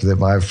 but I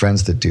have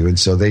friends that do, and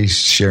so they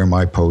share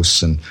my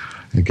posts, and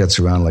it gets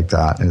around like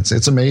that. And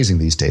it's amazing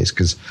these days,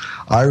 because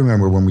I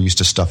remember when we used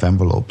to stuff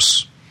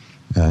envelopes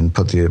and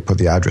put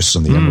the address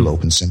on the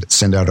envelope and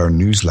send out our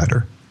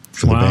newsletter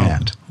for the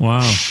band.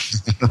 Wow.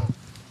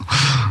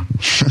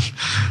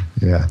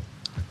 Yeah,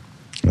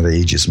 it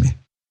ages me.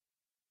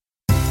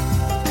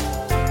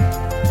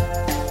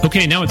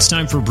 Okay, now it's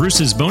time for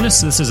Bruce's Bonus.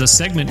 This is a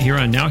segment here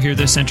on Now Hear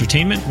This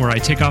Entertainment where I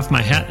take off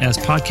my hat as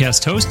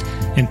podcast host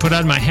and put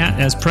on my hat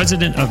as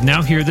president of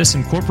Now Hear This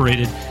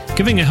Incorporated,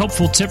 giving a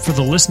helpful tip for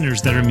the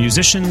listeners that are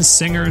musicians,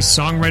 singers,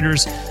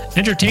 songwriters,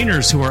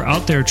 entertainers who are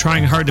out there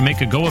trying hard to make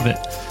a go of it.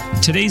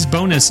 Today's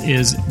bonus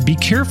is be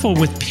careful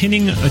with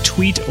pinning a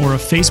tweet or a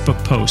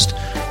Facebook post.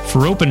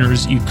 For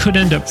openers, you could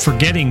end up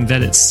forgetting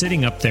that it's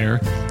sitting up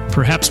there.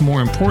 Perhaps more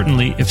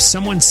importantly, if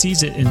someone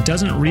sees it and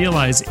doesn't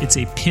realize it's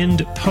a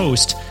pinned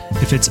post,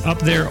 if it's up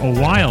there a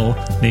while,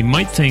 they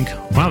might think,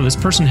 wow, this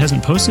person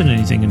hasn't posted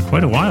anything in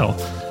quite a while.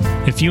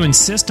 If you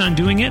insist on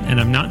doing it, and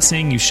I'm not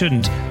saying you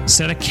shouldn't,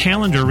 set a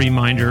calendar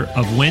reminder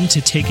of when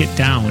to take it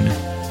down.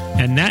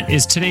 And that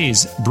is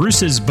today's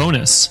Bruce's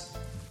Bonus.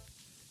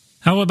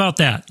 How about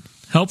that?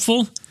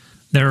 Helpful?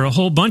 There are a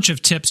whole bunch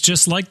of tips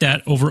just like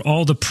that over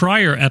all the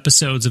prior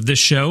episodes of this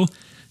show.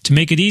 To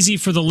make it easy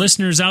for the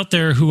listeners out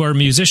there who are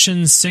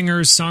musicians,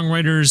 singers,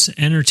 songwriters,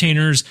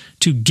 entertainers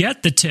to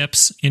get the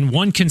tips in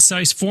one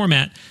concise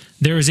format,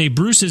 there is a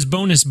Bruce's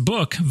Bonus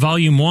Book,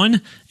 Volume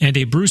 1, and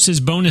a Bruce's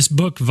Bonus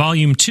Book,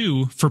 Volume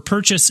 2, for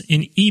purchase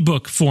in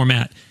ebook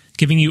format,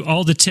 giving you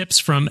all the tips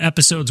from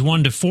episodes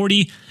 1 to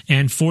 40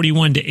 and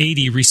 41 to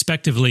 80,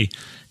 respectively.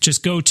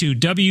 Just go to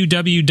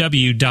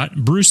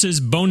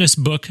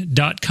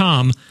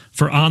www.brucesbonusbook.com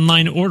for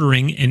online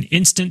ordering and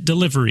instant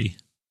delivery.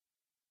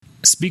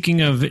 Speaking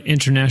of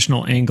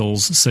international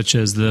angles, such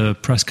as the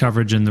press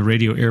coverage and the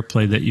radio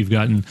airplay that you've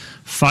gotten,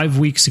 5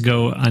 weeks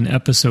ago on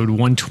episode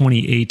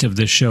 128 of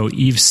the show,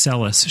 Eve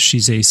Sellis,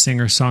 she's a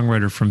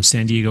singer-songwriter from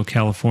San Diego,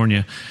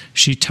 California,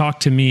 she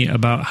talked to me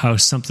about how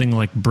something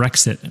like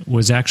Brexit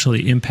was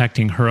actually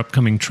impacting her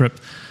upcoming trip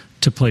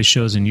to play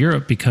shows in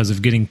Europe because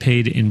of getting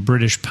paid in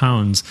British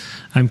pounds.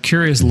 I'm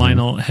curious,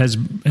 Lionel, has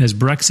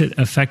Brexit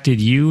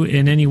affected you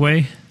in any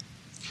way?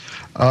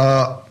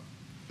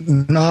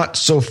 Not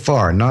so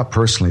far, not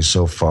personally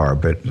so far,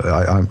 but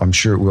I'm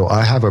sure it will.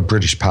 I have a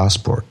British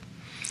passport,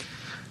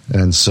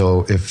 and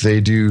so if they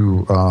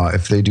do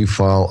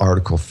file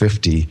Article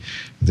 50,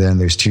 then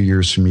there's 2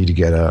 years for me to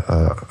get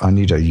I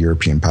need a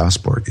European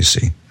passport. You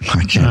see,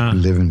 I can't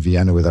live in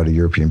Vienna without a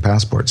European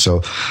passport.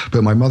 So,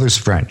 but my mother's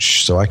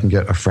French, so I can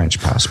get a French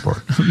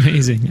passport.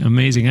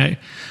 Amazing.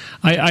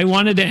 I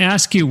wanted to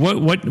ask you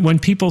what when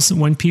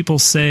people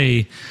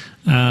say.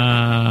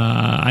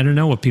 I don't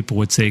know what people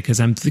would say because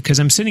I'm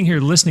sitting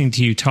here listening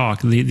to you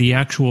talk, the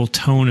actual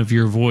tone of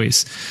your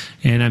voice,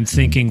 and I'm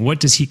thinking, what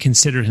does he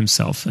consider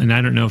himself? And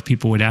I don't know if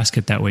people would ask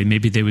it that way.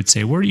 Maybe they would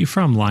say, "Where are you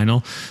from,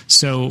 Lionel?"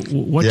 So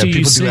what do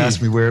you say? People do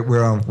ask me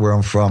where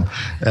I'm from,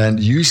 and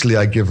usually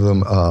I give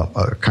them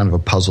a kind of a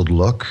puzzled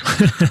look,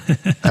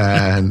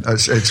 and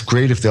it's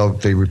great if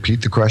they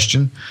repeat the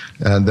question,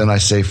 and then I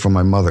say from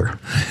my mother,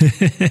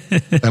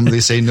 and when they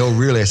say no,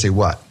 really, I say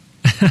what?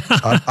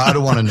 I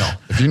don't want to know.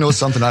 If you know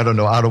something I don't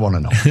know, I don't want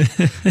to know.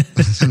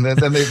 And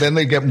then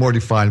they get more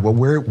defined. Well,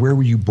 where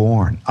were you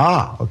born?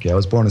 Okay, I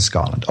was born in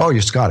Scotland. Oh,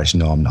 you're Scottish?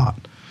 No, I'm not.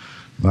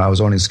 I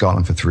was only in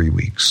Scotland for 3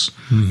 weeks.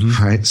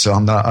 Right? So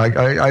I'm not.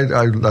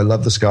 I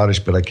love the Scottish,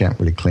 but I can't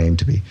really claim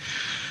to be.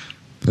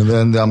 And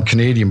then I'm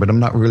Canadian, but I'm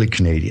not really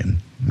Canadian.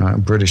 I'm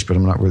British, but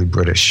I'm not really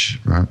British.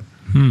 Right?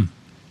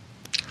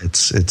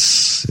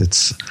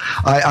 It's.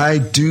 I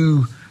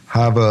do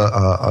have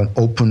an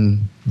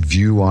open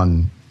view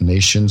on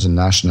nations and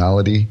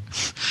nationality.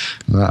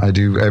 I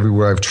do.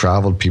 Everywhere I've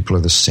traveled, people are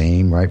the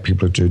same, right?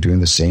 People are doing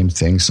the same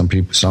thing.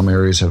 Some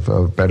areas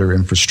have better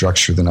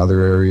infrastructure than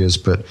other areas,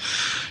 but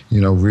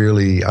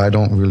really, I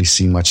don't really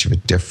see much of a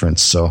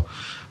difference. So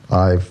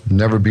I've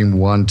never been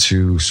one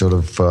to sort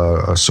of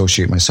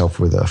associate myself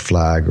with a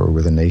flag or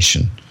with a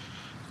nation.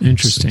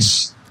 Interesting.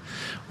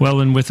 Well,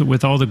 and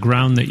with all the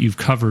ground that you've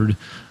covered,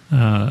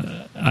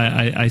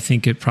 I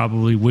think it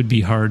probably would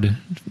be hard,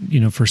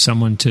 for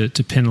someone to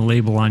pin a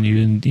label on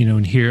you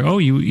and hear,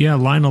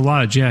 Lionel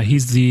Lodge,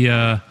 he's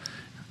the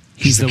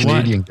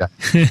Canadian what? Guy.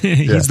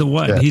 He's the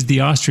what? Yeah. He's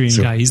the Austrian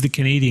guy. He's the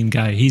Canadian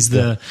guy. He's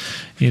the,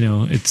 when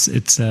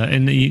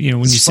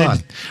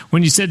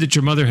you said that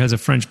your mother has a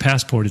French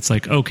passport, it's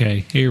like,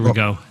 okay, here we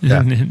go.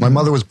 Yeah. My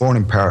mother was born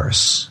in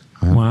Paris.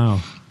 Right? Wow.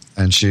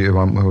 And she,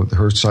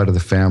 her side of the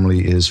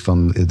family is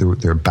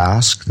they're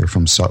Basque. They're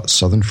from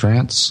southern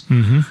France.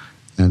 Mm-hmm.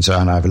 And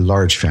I have a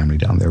large family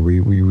down there. We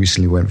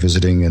recently went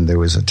visiting, and there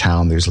was a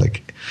town. There's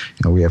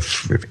we have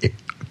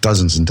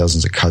dozens and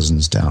dozens of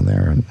cousins down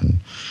there, and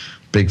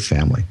big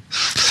family.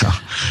 So,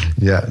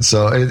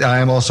 So I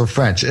am also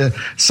French.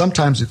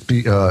 Sometimes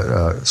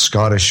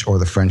Scottish or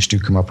the French do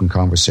come up in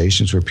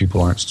conversations where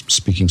people aren't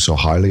speaking so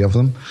highly of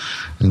them,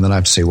 and then I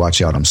have to say,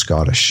 "Watch out, I'm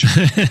Scottish."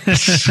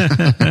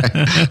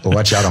 Or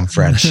 "Watch out, I'm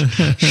French."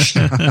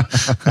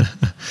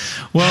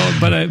 Well,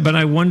 but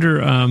I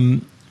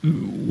wonder.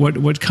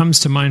 What comes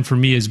to mind for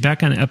me is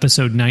back on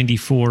episode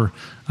 94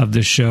 of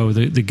the show,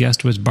 the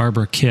guest was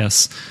Barbara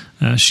Kiss.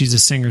 She's a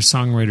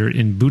singer-songwriter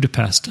in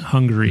Budapest,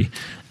 Hungary.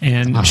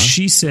 And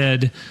she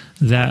said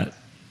that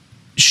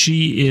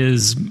she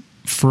is,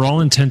 for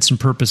all intents and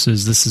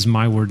purposes, this is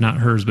my word, not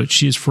hers, but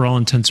she is, for all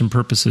intents and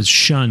purposes,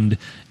 shunned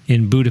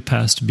in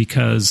Budapest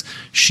because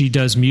she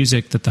does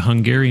music that the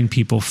Hungarian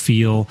people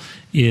feel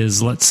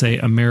is, let's say,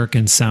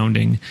 American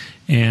sounding,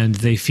 and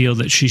they feel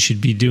that she should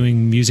be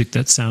doing music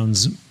that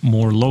sounds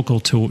more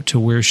local to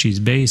where she's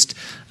based.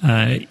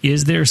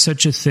 Is there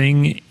such a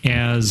thing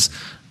as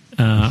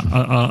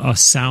a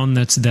sound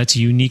that's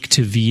unique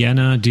to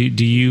Vienna? Do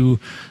you?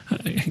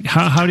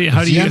 How do you?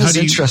 Vienna's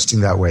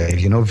interesting that way.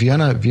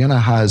 Vienna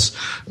has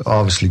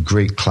obviously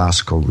great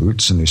classical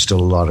roots, and there's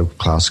still a lot of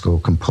classical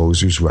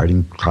composers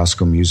writing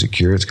classical music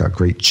here. It's got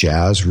great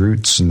jazz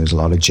roots, and there's a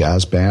lot of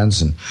jazz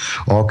bands and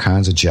all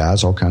kinds of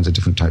jazz, all kinds of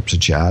different types of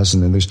jazz,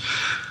 and then there's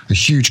a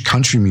huge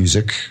country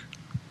music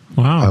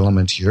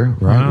element here,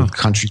 right? Wow. With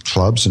country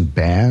clubs and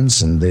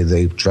bands, and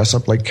they dress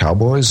up like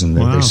cowboys, and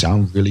they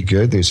sound really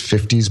good. There's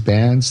 50s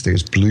bands,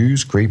 there's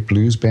blues, great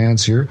blues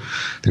bands here.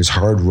 There's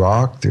hard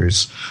rock,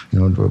 there's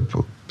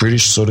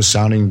British sort of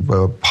sounding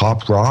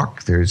pop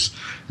rock. There's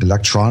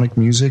electronic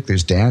music,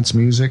 there's dance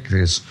music.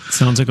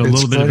 Sounds like a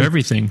little bit of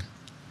everything.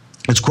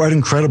 It's quite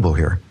incredible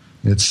here.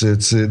 It's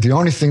the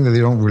only thing that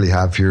they don't really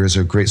have here is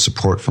a great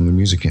support from the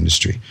music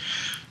industry.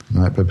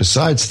 Right, but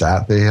besides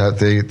that, they have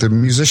the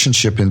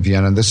musicianship in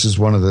Vienna. And this is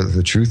one of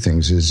the true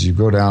things: is you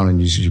go down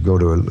and you go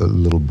to a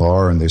little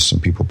bar and there's some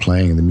people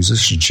playing, and the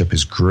musicianship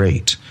is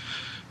great,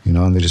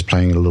 and they're just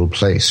playing in a little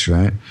place,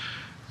 right?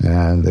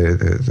 And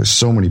there's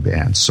so many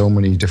bands, so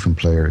many different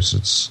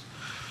players.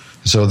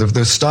 So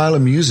the style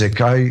of music,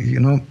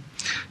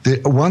 the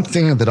one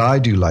thing that I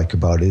do like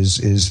about it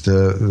is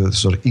the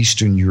sort of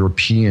Eastern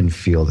European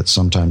feel that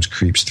sometimes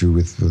creeps through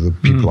with the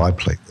people I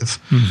play with,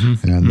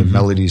 and the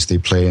melodies they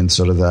play in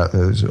sort of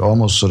that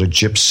almost sort of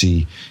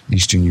gypsy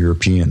Eastern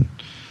European.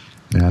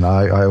 And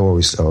I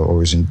always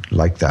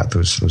like that,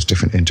 those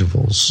different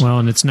intervals. Well,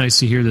 and it's nice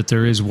to hear that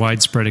there is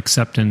widespread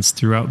acceptance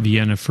throughout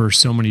Vienna for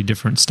so many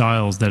different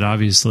styles that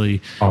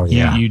obviously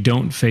you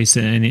don't face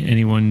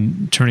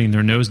anyone turning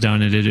their nose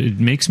down at it. It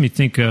makes me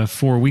think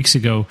 4 weeks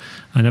ago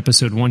on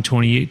episode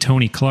 128,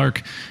 Tony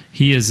Clark,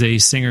 he is a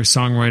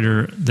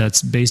singer-songwriter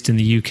that's based in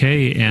the UK,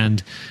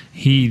 and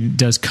he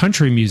does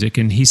country music,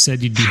 and he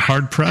said you'd be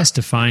hard-pressed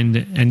to find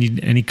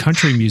any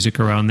country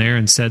music around there,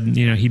 and said,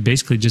 he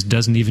basically just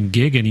doesn't even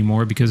gig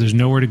anymore because there's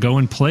nowhere to go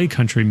and play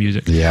country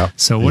music. Yeah.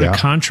 So what a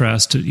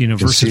contrast,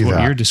 versus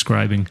what you're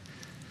describing.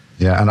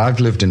 Yeah, and I've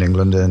lived in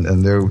England,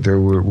 and there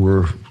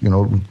were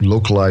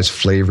localized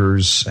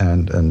flavors,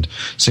 and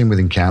same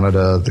within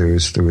Canada. There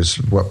was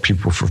what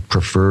people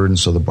preferred, and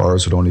so the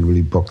bars would only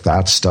really book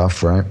that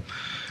stuff, right?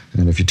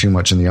 And if you're too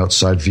much on the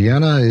outside,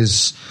 Vienna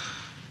is,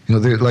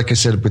 like I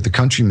said, with the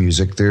country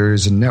music, there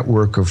is a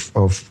network of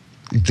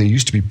there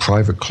used to be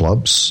private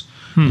clubs,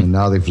 and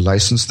now they've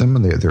licensed them,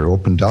 and they're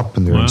opened up,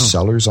 and they're in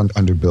cellars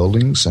under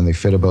buildings, and they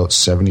fit about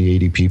 70,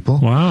 80 people.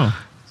 Wow.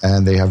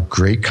 And they have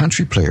great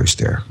country players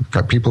there.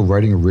 Got people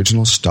writing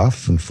original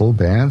stuff and full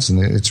bands, and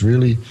it's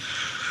really,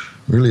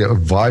 really a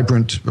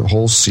vibrant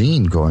whole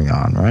scene going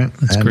on, right?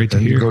 That's great to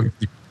hear.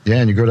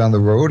 And you go down the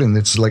road, and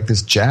it's like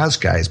this jazz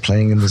guy is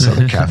playing in this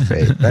other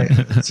cafe, right?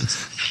 It's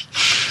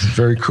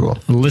very cool.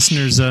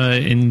 Listeners,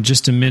 in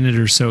just a minute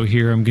or so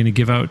here, I'm going to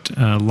give out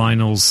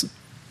Lionel's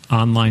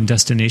online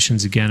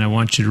destinations again. I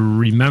want you to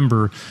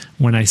remember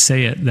when I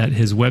say it that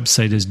his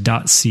website is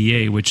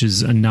 .ca, which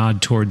is a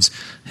nod towards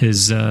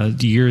his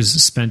years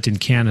spent in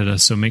Canada.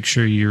 So make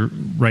sure you're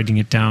writing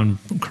it down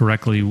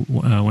correctly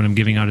when I'm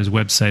giving out his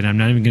website. I'm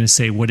not even going to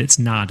say what it's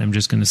not. I'm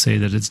just going to say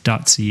that it's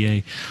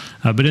 .ca.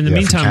 But in the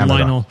meantime,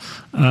 Lionel,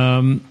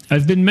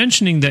 I've been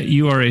mentioning that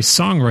you are a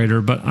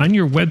songwriter, but on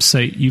your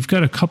website you've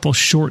got a couple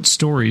short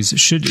stories.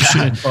 Should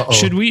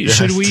we?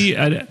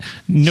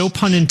 No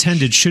pun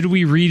intended. Should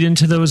we read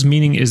into those?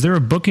 Meaning, is there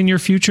a book in your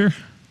future?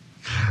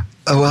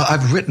 Well,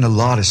 I've written a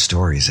lot of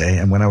stories,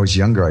 and when I was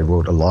younger, I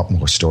wrote a lot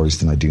more stories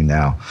than I do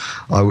now.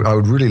 I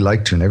would really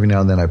like to, and every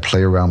now and then I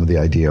play around with the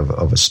idea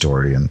of a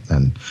story and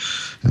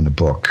a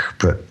book.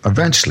 But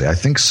eventually, I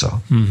think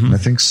so. Mm-hmm. I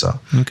think so.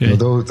 Okay.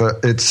 Although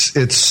it's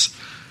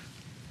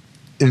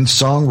in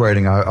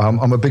songwriting,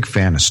 I'm a big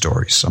fan of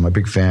stories. I'm a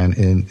big fan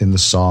in the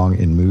song,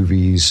 in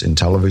movies, in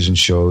television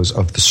shows,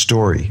 of the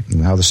story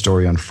and how the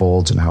story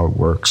unfolds and how it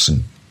works.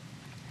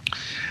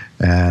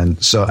 And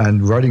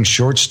writing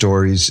short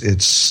stories,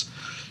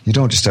 you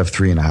don't just have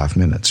 3.5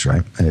 minutes,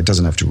 right? And it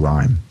doesn't have to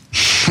rhyme.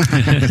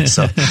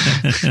 So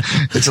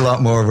it's a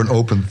lot more of an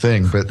open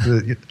thing. But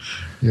with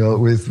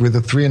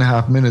the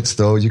 3.5 minutes,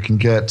 though, you can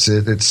get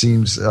it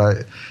seems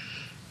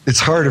it's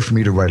harder for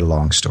me to write a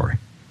long story.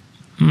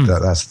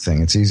 That's the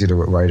thing. It's easy to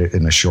write it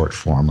in a short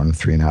form on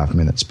 3.5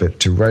 minutes, but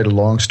to write a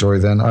long story,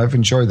 then I've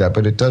enjoyed that.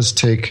 But it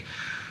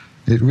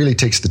really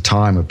takes the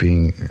time of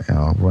being.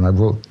 When I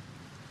wrote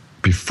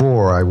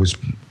before, I was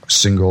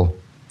single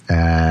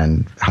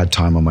and had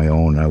time on my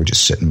own, and I would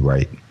just sit and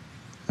write.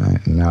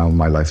 Now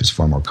my life is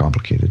far more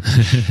complicated.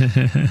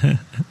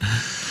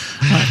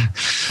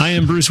 I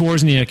am Bruce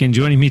Wozniak, and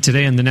joining me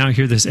today on the Now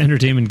Hear This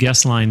Entertainment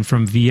guest line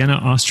from Vienna,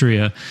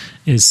 Austria,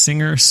 is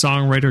singer,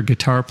 songwriter,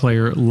 guitar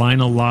player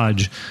Lionel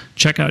Lodge.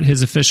 Check out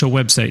his official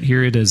website.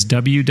 Here it is,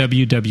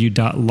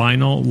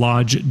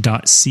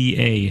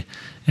 www.lionellodge.ca.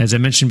 As I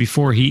mentioned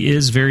before, he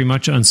is very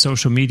much on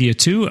social media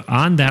too.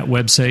 On that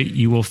website,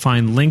 you will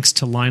find links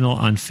to Lionel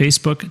on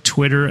Facebook,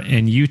 Twitter,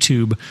 and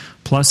YouTube.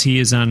 Plus, he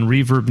is on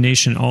Reverb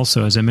Nation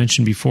also, as I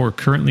mentioned before,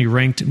 currently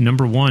ranked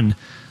number 1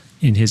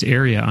 in his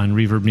area on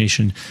Reverb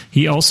Nation.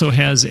 He also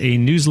has a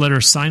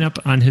newsletter sign-up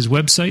on his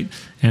website.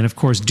 And, of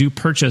course, do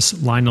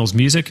purchase Lionel's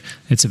music.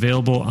 It's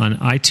available on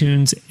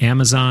iTunes,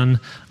 Amazon,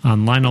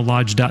 on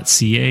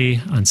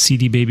lionellodge.ca, on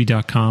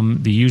cdbaby.com,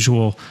 the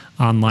usual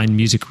online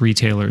music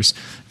retailers.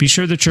 Be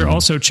sure that you're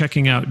also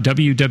checking out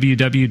www.nhte.net,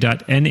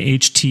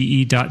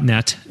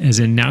 as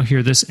in Now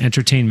Hear This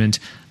Entertainment,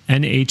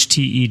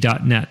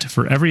 nhte.net.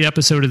 For every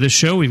episode of this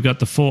show, we've got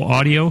the full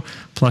audio,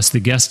 plus the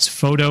guest's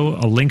photo,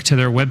 a link to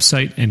their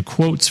website, and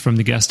quotes from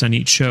the guest on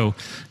each show.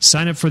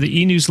 Sign up for the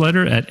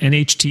e-newsletter at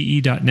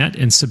nhte.net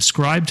and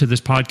subscribe to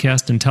this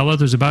podcast and tell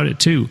others about it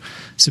too.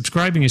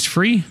 Subscribing is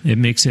free. It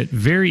makes it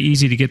very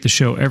easy to get the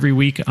show every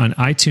week on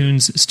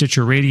iTunes,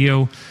 Stitcher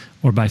Radio,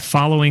 or by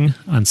following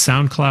on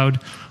SoundCloud.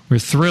 We're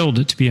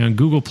thrilled to be on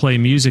Google Play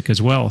Music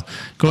as well.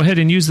 Go ahead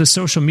and use the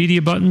social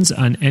media buttons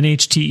on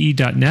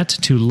nhte.net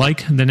to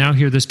like the Now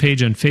Hear This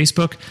page on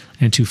Facebook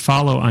and to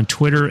follow on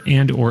Twitter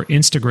and or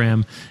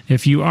Instagram.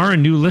 If you are a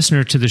new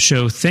listener to the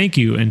show, thank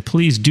you, and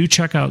please do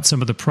check out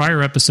some of the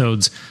prior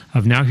episodes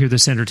of Now Hear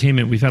This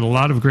Entertainment. We've had a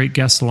lot of great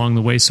guests along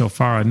the way so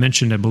far. I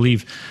mentioned, I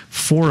believe,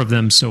 4 of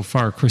them so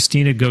far: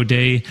 Christina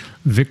Godet,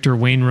 Victor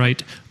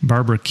Wainwright,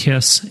 Barbara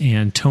Kiss,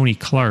 and Tony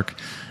Clark.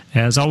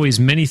 As always,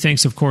 many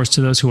thanks, of course,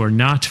 to those who are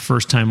not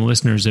first-time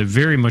listeners. I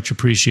very much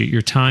appreciate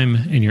your time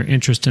and your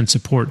interest and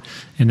support.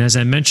 And as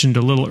I mentioned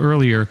a little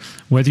earlier,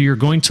 whether you're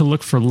going to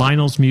look for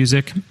Lionel's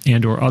music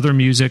and or other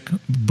music,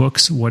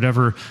 books,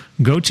 whatever,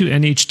 go to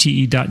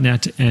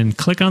nhte.net and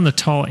click on the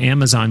tall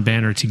Amazon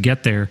banner to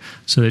get there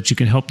so that you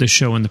can help this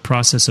show in the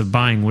process of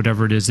buying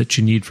whatever it is that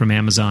you need from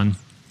Amazon.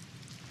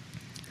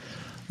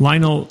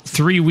 Lionel,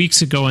 3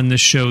 weeks ago on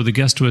this show, the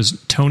guest was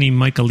Tony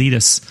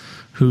Michaelides,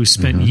 who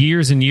spent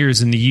years and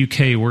years in the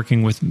UK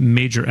working with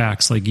major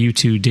acts like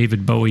U2,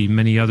 David Bowie,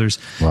 many others.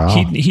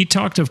 Wow. He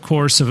talked, of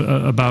course,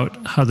 about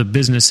how the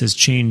business has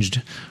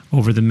changed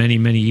over the many,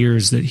 many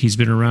years that he's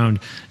been around.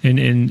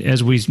 And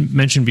as we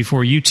mentioned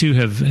before, you two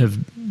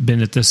have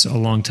been at this a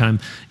long time.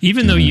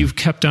 Even though you've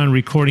kept on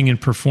recording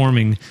and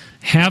performing,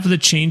 have the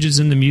changes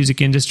in the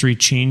music industry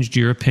changed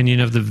your opinion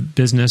of the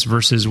business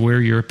versus where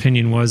your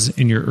opinion was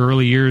in your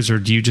early years, or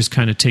do you just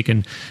kind of take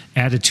an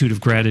attitude of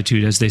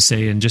gratitude, as they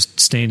say, and just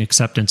stay in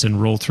acceptance and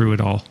roll through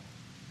it all?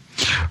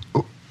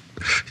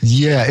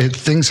 Yeah,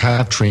 things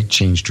have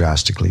changed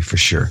drastically, for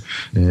sure,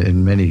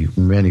 in many,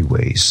 many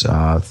ways.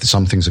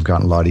 Some things have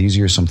gotten a lot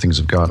easier. Some things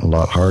have gotten a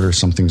lot harder.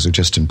 Some things are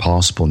just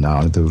impossible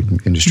now. The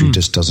industry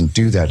just doesn't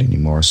do that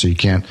anymore. So you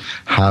can't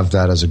have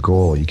that as a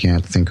goal. You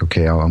can't think,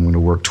 okay, I'm going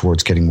to work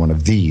towards getting one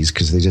of these,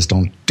 because they just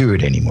don't do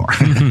it anymore,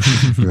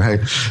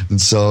 right?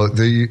 And so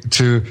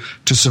to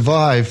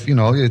survive,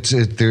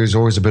 there's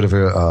always a bit of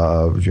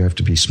you have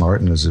to be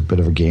smart, and there's a bit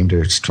of a game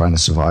to trying to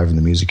survive in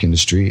the music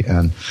industry.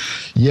 And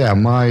yeah,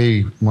 my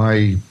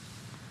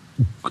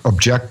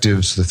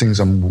objectives, the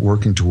things I'm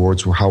working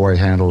towards, how I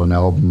handle an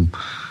album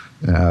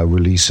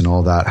release and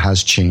all that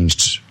has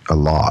changed a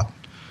lot.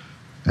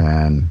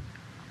 And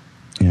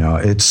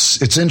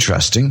it's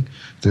interesting.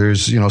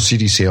 There's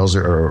CD sales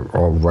are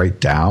all right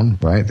down,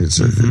 right?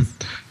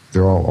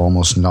 They're all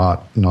almost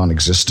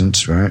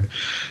non-existent, right?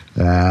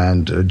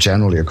 And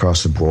generally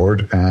across the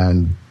board.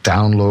 And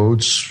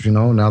downloads,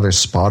 now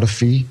there's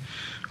Spotify.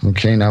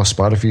 Okay, now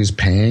Spotify is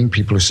paying.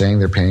 People are saying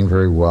they're paying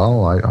very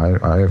well.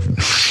 I have,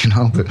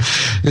 but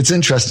it's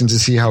interesting to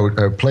see how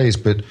it plays.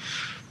 But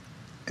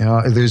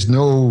it's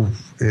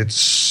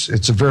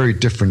a very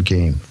different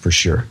game, for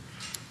sure.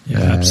 Yeah,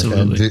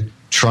 absolutely. And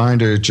trying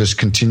to just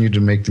continue to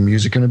make the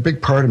music, and a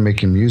big part of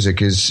making music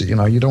is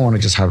you don't want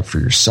to just have it for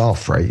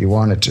yourself, right? You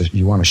want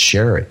to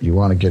share it. You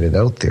want to get it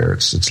out there.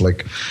 It's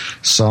like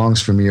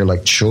songs for me are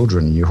like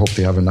children. You hope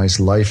they have a nice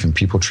life and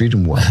people treat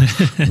them well,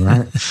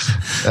 right?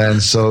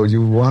 And so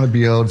you want to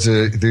be able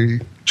to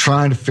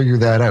trying to figure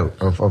that out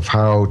of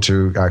how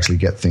to actually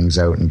get things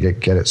out and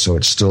get it so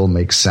it still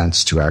makes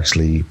sense to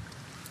actually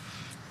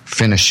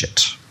finish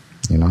it,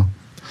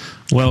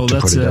 Well,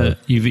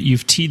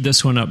 you've teed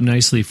this one up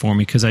nicely for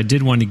me, because I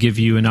did want to give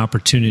you an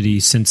opportunity,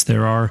 since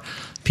there are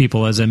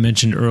people, as I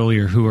mentioned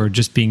earlier, who are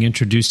just being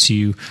introduced to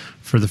you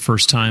for the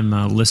first time,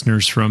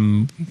 listeners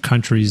from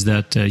countries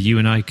that you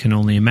and I can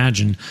only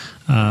imagine.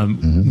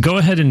 Go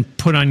ahead and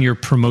put on your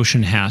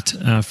promotion hat.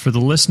 For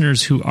the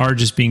listeners who are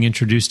just being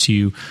introduced to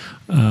you,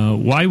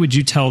 why would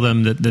you tell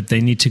them that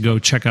they need to go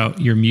check out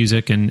your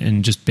music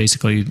and just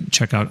basically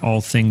check out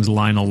all things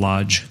Lionel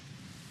Lodge?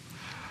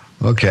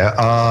 Okay.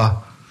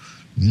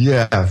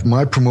 Yeah,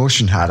 my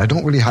promotion hat. I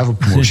don't really have a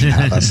promotion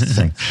hat. That's the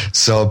thing.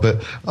 So,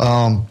 but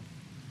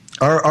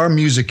our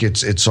music,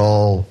 it's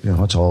all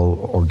it's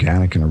all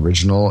organic and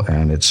original,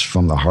 and it's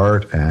from the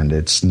heart, and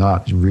it's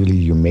not really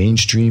your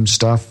mainstream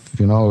stuff.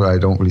 I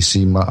don't really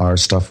see our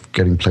stuff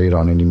getting played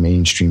on any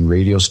mainstream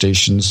radio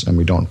stations, and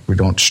we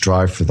don't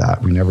strive for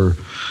that. We never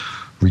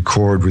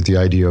record with the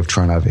idea of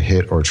trying to have a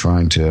hit or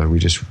we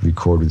just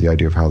record with the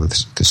idea of how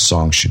this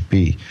song should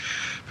be.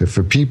 But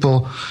for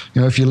people,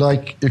 if you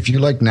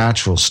like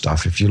natural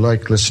stuff, if you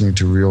like listening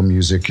to real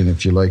music, and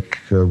if you like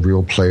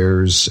real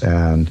players,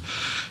 and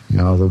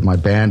my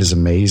band is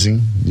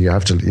amazing. You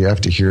have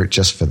to hear it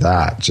just for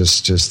that.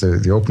 Just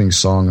the opening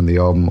song on the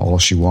album, All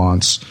She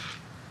Wants,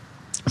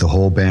 the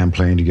whole band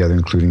playing together,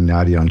 including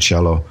Nadia on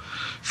cello.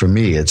 For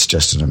me, it's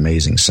just an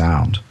amazing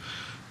sound.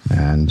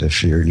 And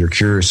if you're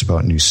curious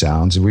about new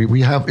sounds,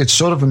 we have, it's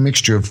sort of a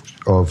mixture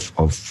of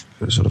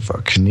sort of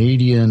a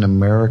Canadian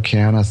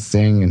Americana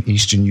thing, an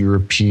Eastern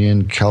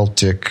European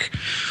Celtic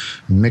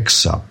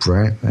mix up,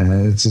 right?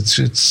 And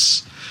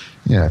it's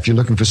if you're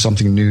looking for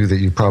something new that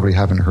you probably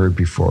haven't heard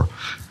before.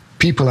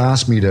 People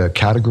ask me to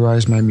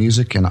categorize my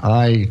music, and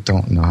I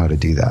don't know how to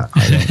do that.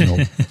 I don't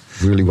know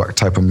really what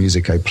type of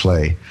music I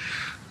play.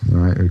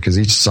 Right, because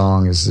each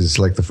song is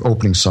like the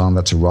opening song,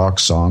 that's a rock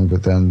song,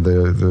 but then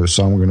the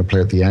song we're going to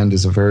play at the end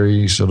is a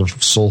very sort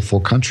of soulful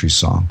country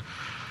song.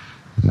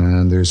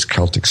 And there's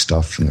Celtic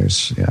stuff, and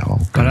there's all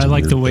kinds. But I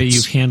like the way bits.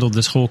 you've handled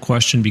this whole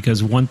question,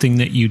 because one thing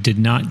that you did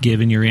not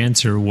give in your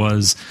answer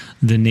was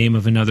the name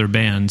of another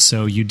band.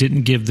 So you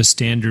didn't give the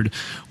standard,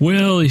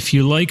 well, if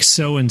you like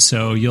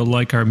so-and-so, you'll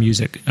like our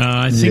music.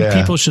 I think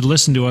people should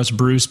listen to us,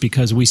 Bruce,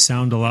 because we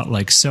sound a lot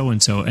like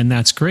so-and-so. And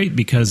that's great,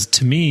 because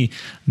to me,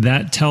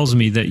 that tells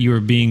me that you are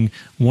being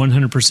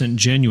 100%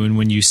 genuine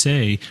when you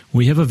say,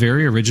 we have a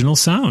very original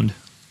sound.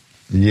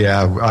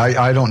 Yeah,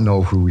 I don't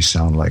know who we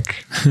sound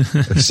like.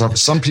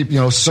 Some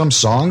people, some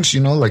songs,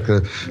 like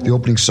the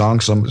opening song,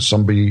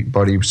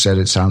 somebody said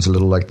it sounds a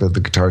little like the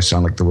guitars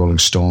sound like the Rolling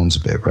Stones a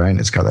bit, right?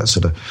 It's got that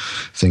sort of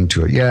thing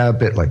to it. Yeah, a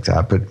bit like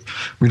that, but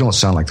we don't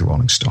sound like the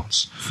Rolling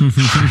Stones.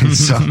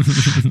 So,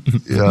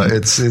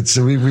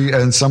 we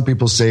and some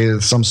people say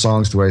that some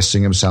songs, the way I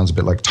sing them, sounds a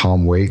bit like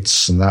Tom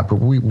Waits and that, but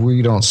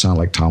we don't sound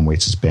like Tom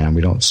Waits' band.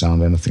 We don't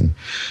sound anything,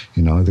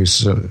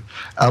 there's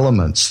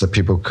elements that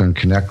people can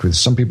connect with.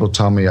 Some people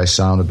tell me I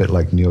sound a bit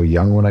like Neil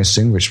Young when I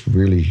sing, which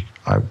really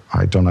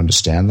I don't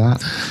understand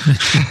that.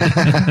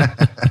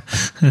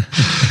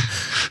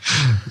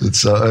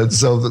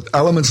 So the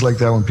elements like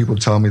that, when people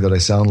tell me that I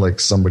sound like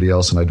somebody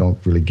else and I don't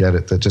really get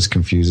it, that just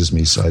confuses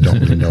me. So I don't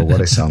really know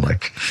what I sound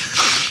like.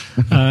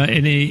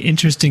 In a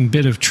interesting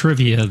bit of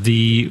trivia,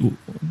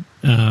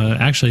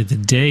 actually the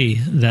day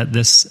that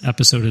this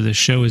episode of this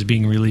show is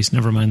being released,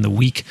 never mind the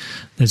week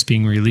that's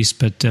being released,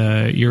 but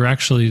you're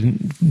actually,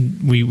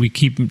 we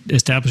keep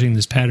establishing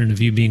this pattern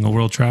of you being a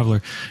world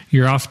traveler.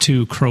 You're off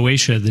to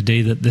Croatia the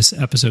day that this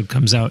episode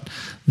comes out.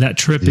 That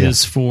trip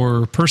is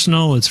for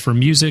personal, it's for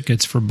music,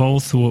 it's for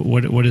both.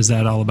 What is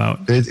that all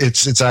about?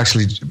 It's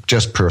actually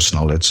just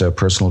personal. It's a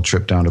personal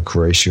trip down to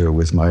Croatia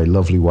with my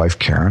lovely wife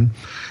Karen,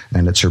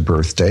 and it's her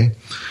birthday.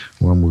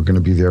 When we're going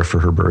to be there for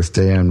her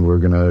birthday, and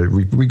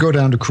we go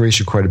down to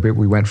Croatia quite a bit.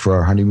 We went for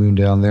our honeymoon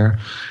down there,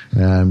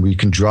 and we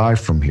can drive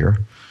from here.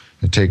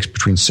 It takes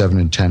between 7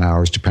 and 10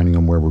 hours, depending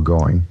on where we're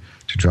going,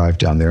 to drive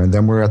down there. And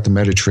then we're at the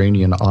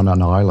Mediterranean on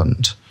an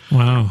island.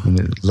 Wow!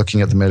 And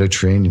looking at the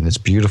Mediterranean, it's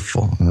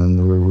beautiful.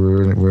 And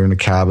we're in a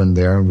cabin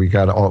there, and we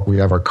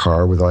have our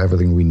car with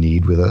everything we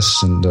need with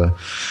us, and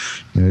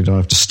you don't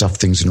have to stuff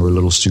things into a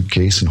little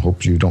suitcase and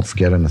hope you don't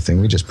forget anything.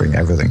 We just bring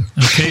everything.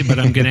 Okay, but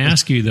I'm going to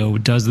ask you though: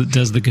 does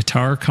the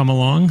guitar come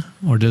along,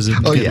 or does it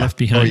get left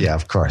behind? Oh yeah,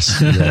 of course.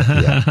 The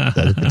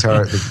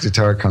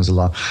guitar comes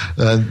along.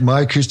 My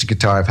acoustic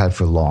guitar I've had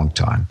for a long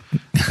time,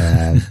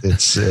 and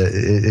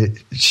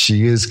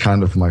she is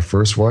kind of my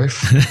first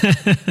wife.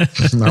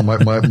 Now my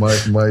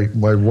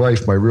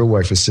wife, my real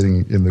wife, is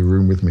sitting in the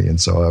room with me,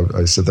 and so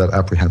I said that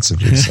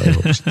apprehensively. So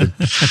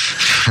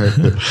I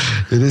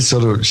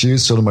hope she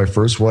is sort of my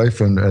first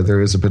wife, and there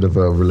is a bit of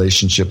a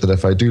relationship that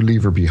if I do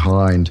leave her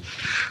behind,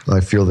 I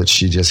feel that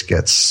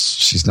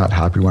she's not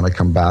happy when I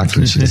come back,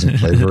 and she doesn't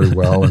play very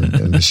well,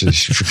 and she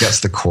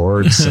forgets the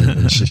chords,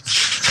 and she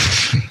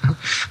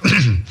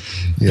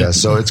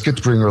so it's good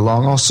to bring her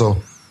along.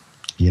 Also,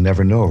 you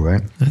never know,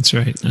 right? That's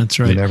right.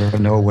 You never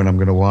know when I'm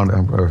going to want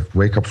to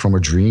wake up from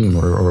a dream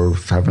or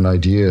have an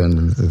idea,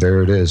 and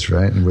there it is,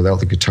 right? And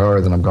without the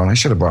guitar, then I'm going, I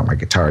should have brought my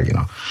guitar,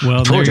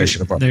 Well,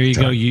 there you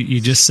go. You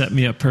just set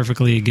me up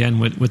perfectly again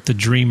with the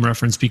dream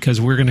reference,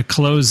 because we're going to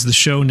close the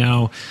show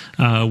now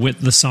with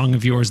the song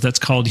of yours that's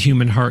called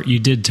Human Heart. You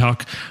did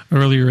talk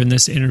earlier in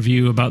this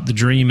interview about the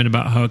dream and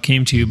about how it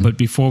came to you, but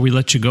before we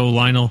let you go,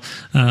 Lionel,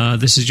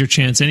 this is your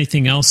chance.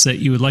 Anything else that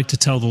you would like to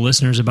tell the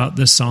listeners about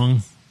this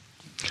song?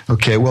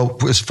 Okay, well,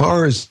 as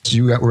far as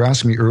you were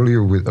asking me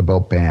earlier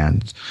about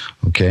bands,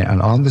 okay,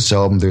 and on this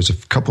album, there's a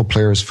couple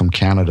players from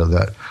Canada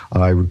that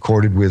I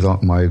recorded with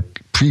on my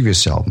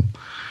previous album,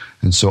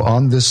 and so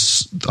on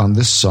this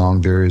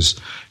song, there is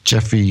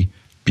Jeffy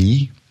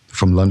B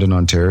from London,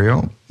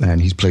 Ontario,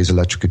 and he plays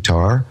electric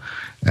guitar,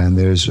 and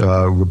there's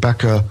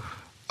Rebecca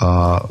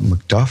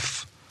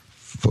McDuff,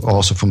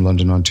 also from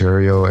London,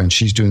 Ontario, and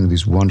she's doing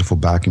these wonderful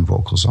backing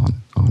vocals on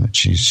it.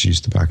 She's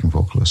the backing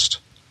vocalist.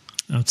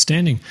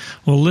 Outstanding.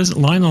 Well,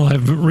 Lionel,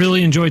 I've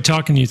really enjoyed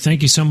talking to you.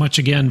 Thank you so much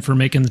again for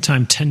making the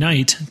time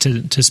tonight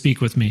to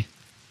speak with me.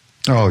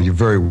 Oh, you're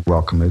very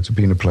welcome. It's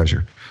been a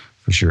pleasure,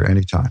 for sure.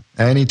 Anytime.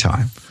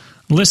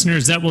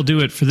 Listeners, that will do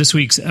it for this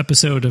week's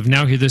episode of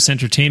Now Hear This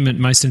Entertainment.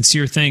 My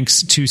sincere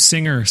thanks to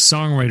singer,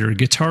 songwriter,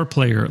 guitar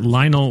player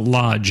Lionel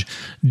Lodge.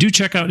 Do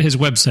check out his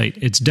website.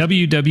 It's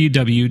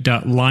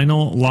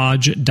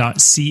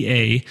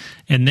www.lionellodge.ca,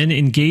 and then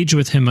engage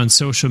with him on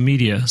social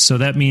media. So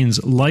that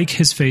means like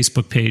his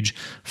Facebook page,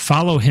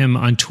 follow him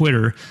on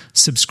Twitter,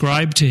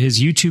 subscribe to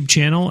his YouTube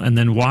channel, and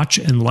then watch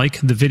and like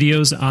the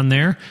videos on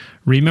there.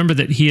 Remember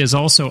that he is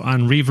also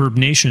on Reverb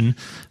Nation.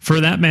 For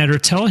that matter,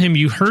 tell him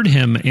you heard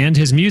him and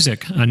his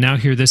music on Now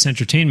Hear This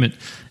Entertainment.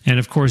 And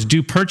of course,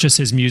 do purchase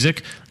his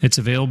music. It's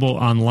available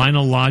on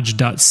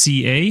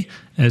lionellodge.ca,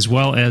 as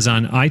well as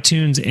on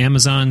iTunes,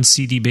 Amazon,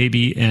 CD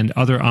Baby, and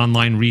other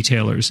online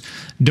retailers.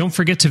 Don't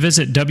forget to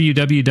visit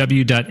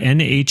www.nhte.net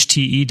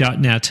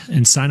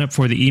and sign up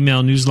for the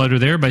email newsletter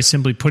there by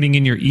simply putting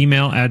in your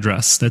email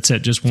address. That's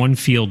it, just one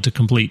field to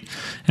complete.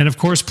 And of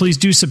course, please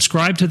do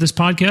subscribe to this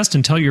podcast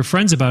and tell your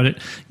friends about it.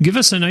 Give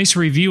us a nice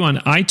review on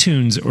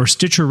iTunes or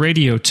Stitcher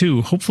Radio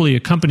too, hopefully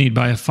accompanied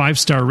by a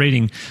 5-star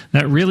rating.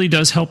 That really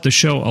does help the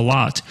show a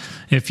lot.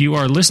 If you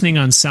are listening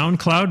on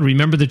SoundCloud,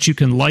 remember that you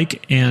can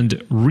like and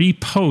repost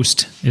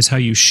post is how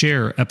you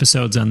share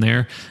episodes on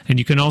there, and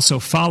you can also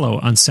follow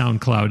on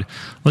SoundCloud.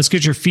 Let's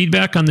get your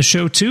feedback on the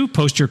show, too.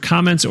 Post your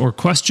comments or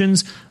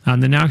questions on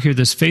the Now Hear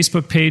This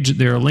Facebook page.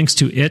 There are links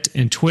to it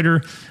and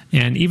Twitter,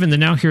 and even the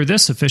Now Hear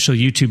This official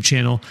YouTube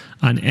channel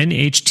on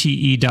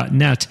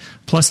NHTE.net.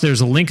 Plus,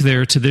 there's a link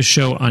there to this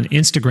show on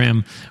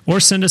Instagram, or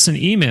send us an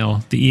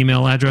email. The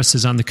email address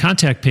is on the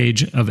contact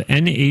page of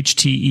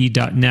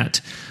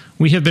NHTE.net.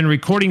 We have been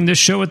recording this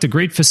show at the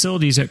great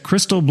facilities at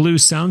Crystal Blue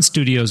Sound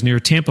Studios near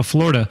Tampa,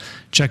 Florida.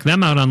 Check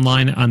them out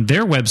online on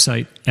their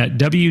website at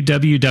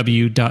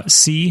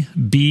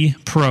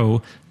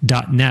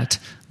www.cbpro.net.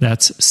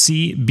 That's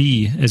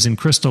CB as in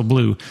Crystal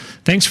Blue.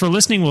 Thanks for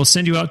listening. We'll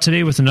send you out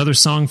today with another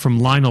song from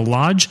Lionel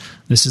Lodge.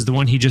 This is the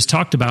one he just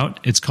talked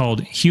about. It's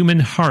called Human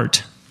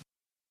Heart.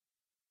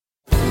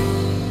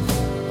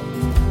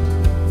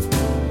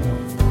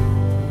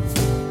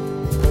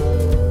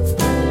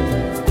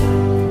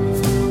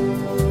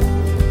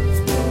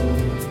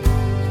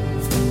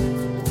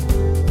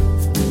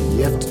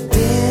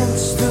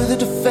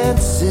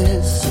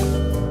 Defenses,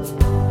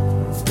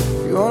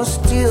 you wanna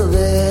steal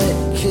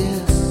that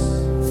kiss.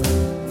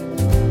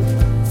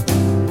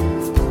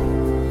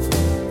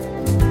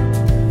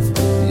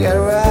 You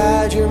gotta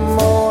ride your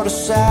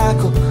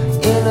motorcycle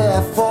into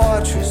that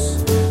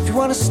fortress if you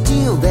wanna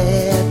steal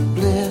that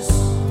bliss.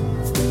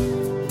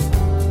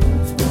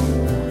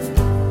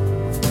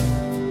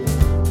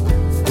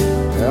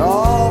 And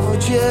all for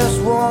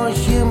just one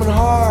human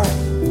heart,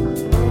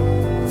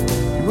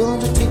 you're willing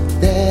to take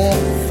that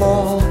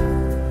fall.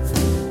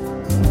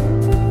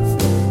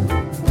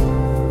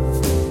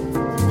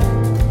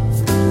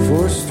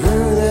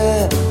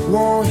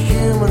 One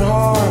human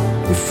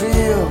heart, we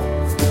feel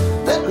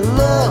that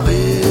love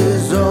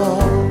is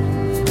all.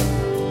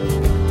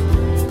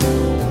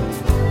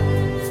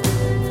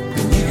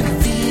 And you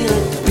can feel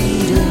it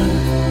beating,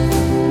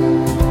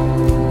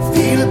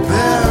 feel it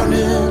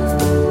pounding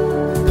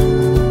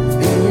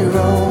in your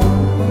own.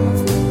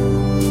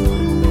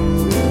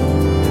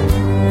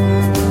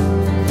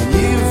 And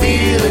you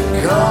feel it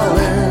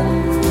calling,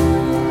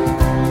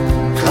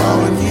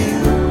 calling you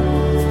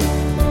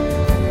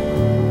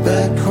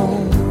back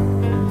home.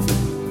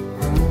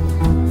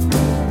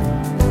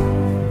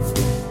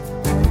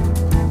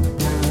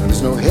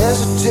 No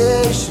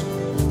hesitation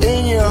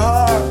in your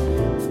heart,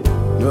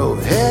 no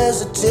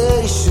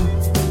hesitation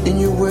in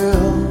your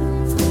will.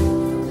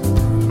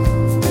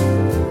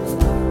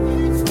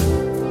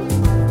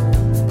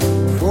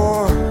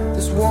 For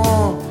this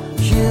one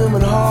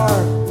human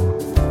heart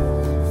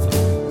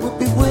would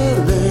be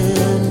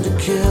willing to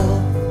kill.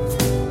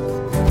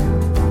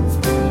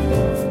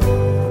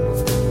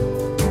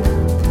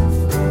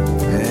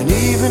 And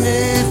even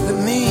if it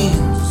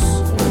means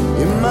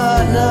you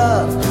might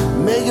not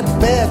make it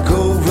back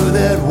over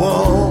that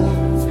wall,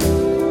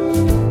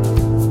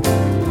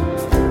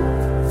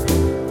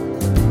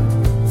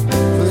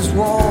 for this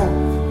one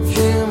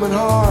human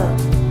heart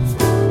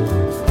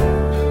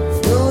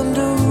willing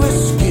to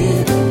risk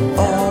it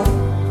all.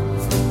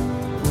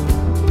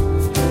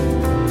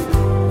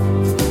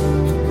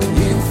 And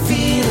you can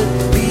feel it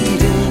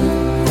beating,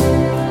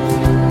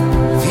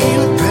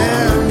 feel it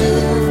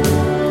pounding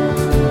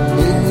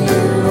in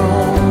your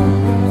own.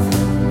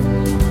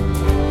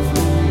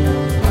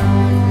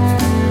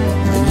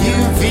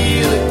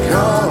 Feel it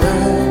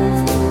calling,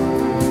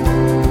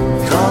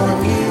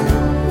 calling you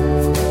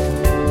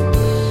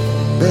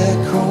back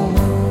home.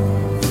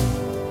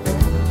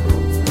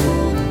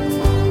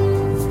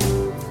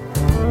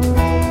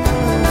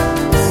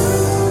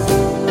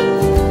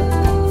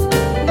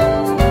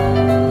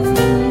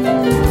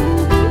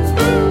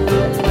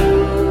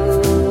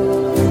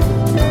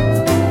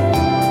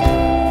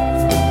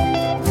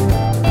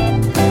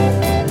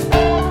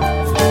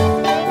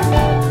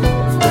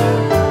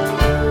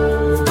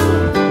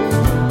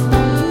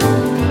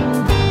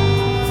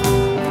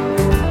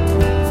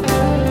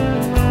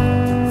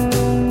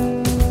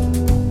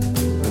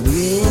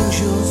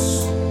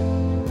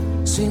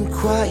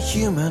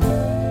 Human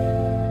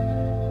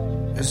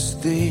as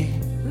they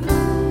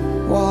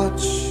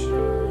watch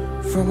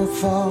from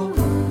afar,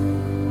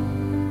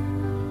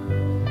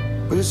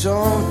 but it's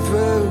all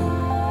through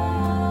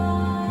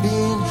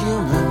being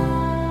human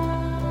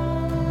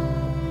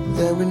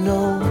that we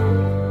know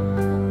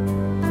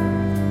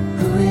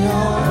who we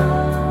are,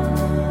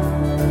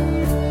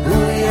 who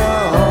we are.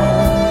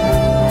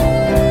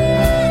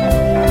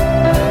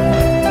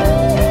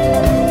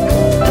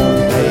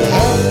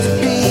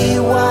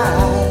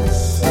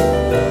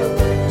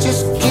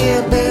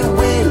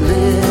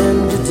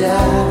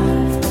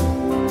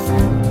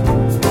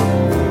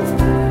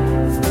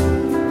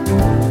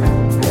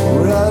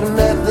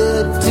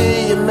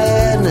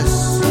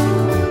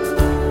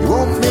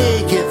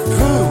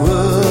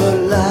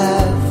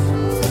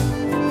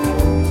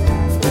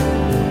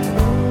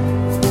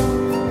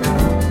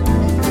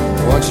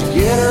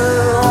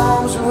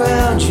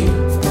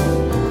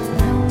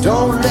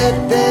 Don't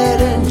let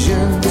that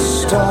engine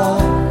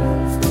stall.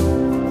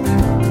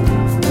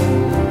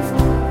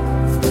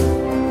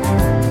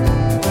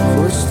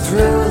 For it's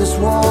through this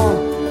wall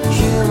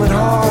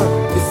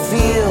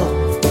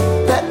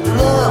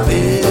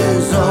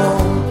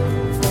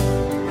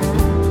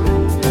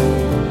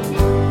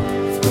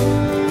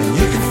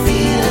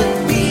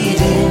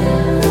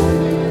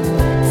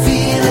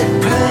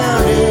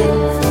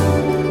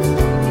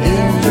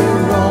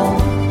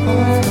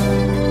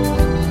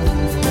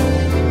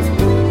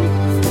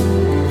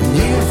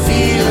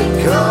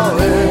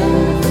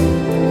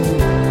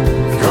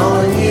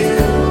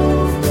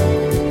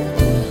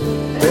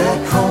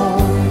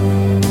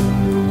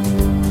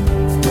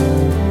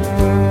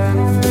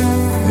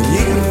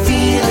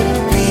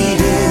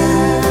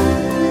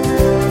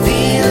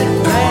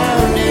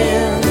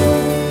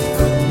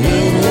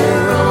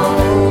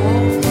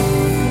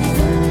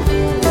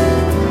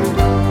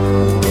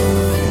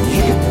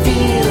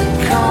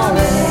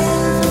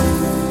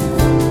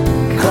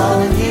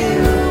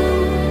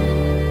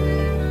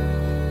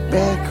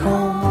back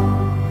home.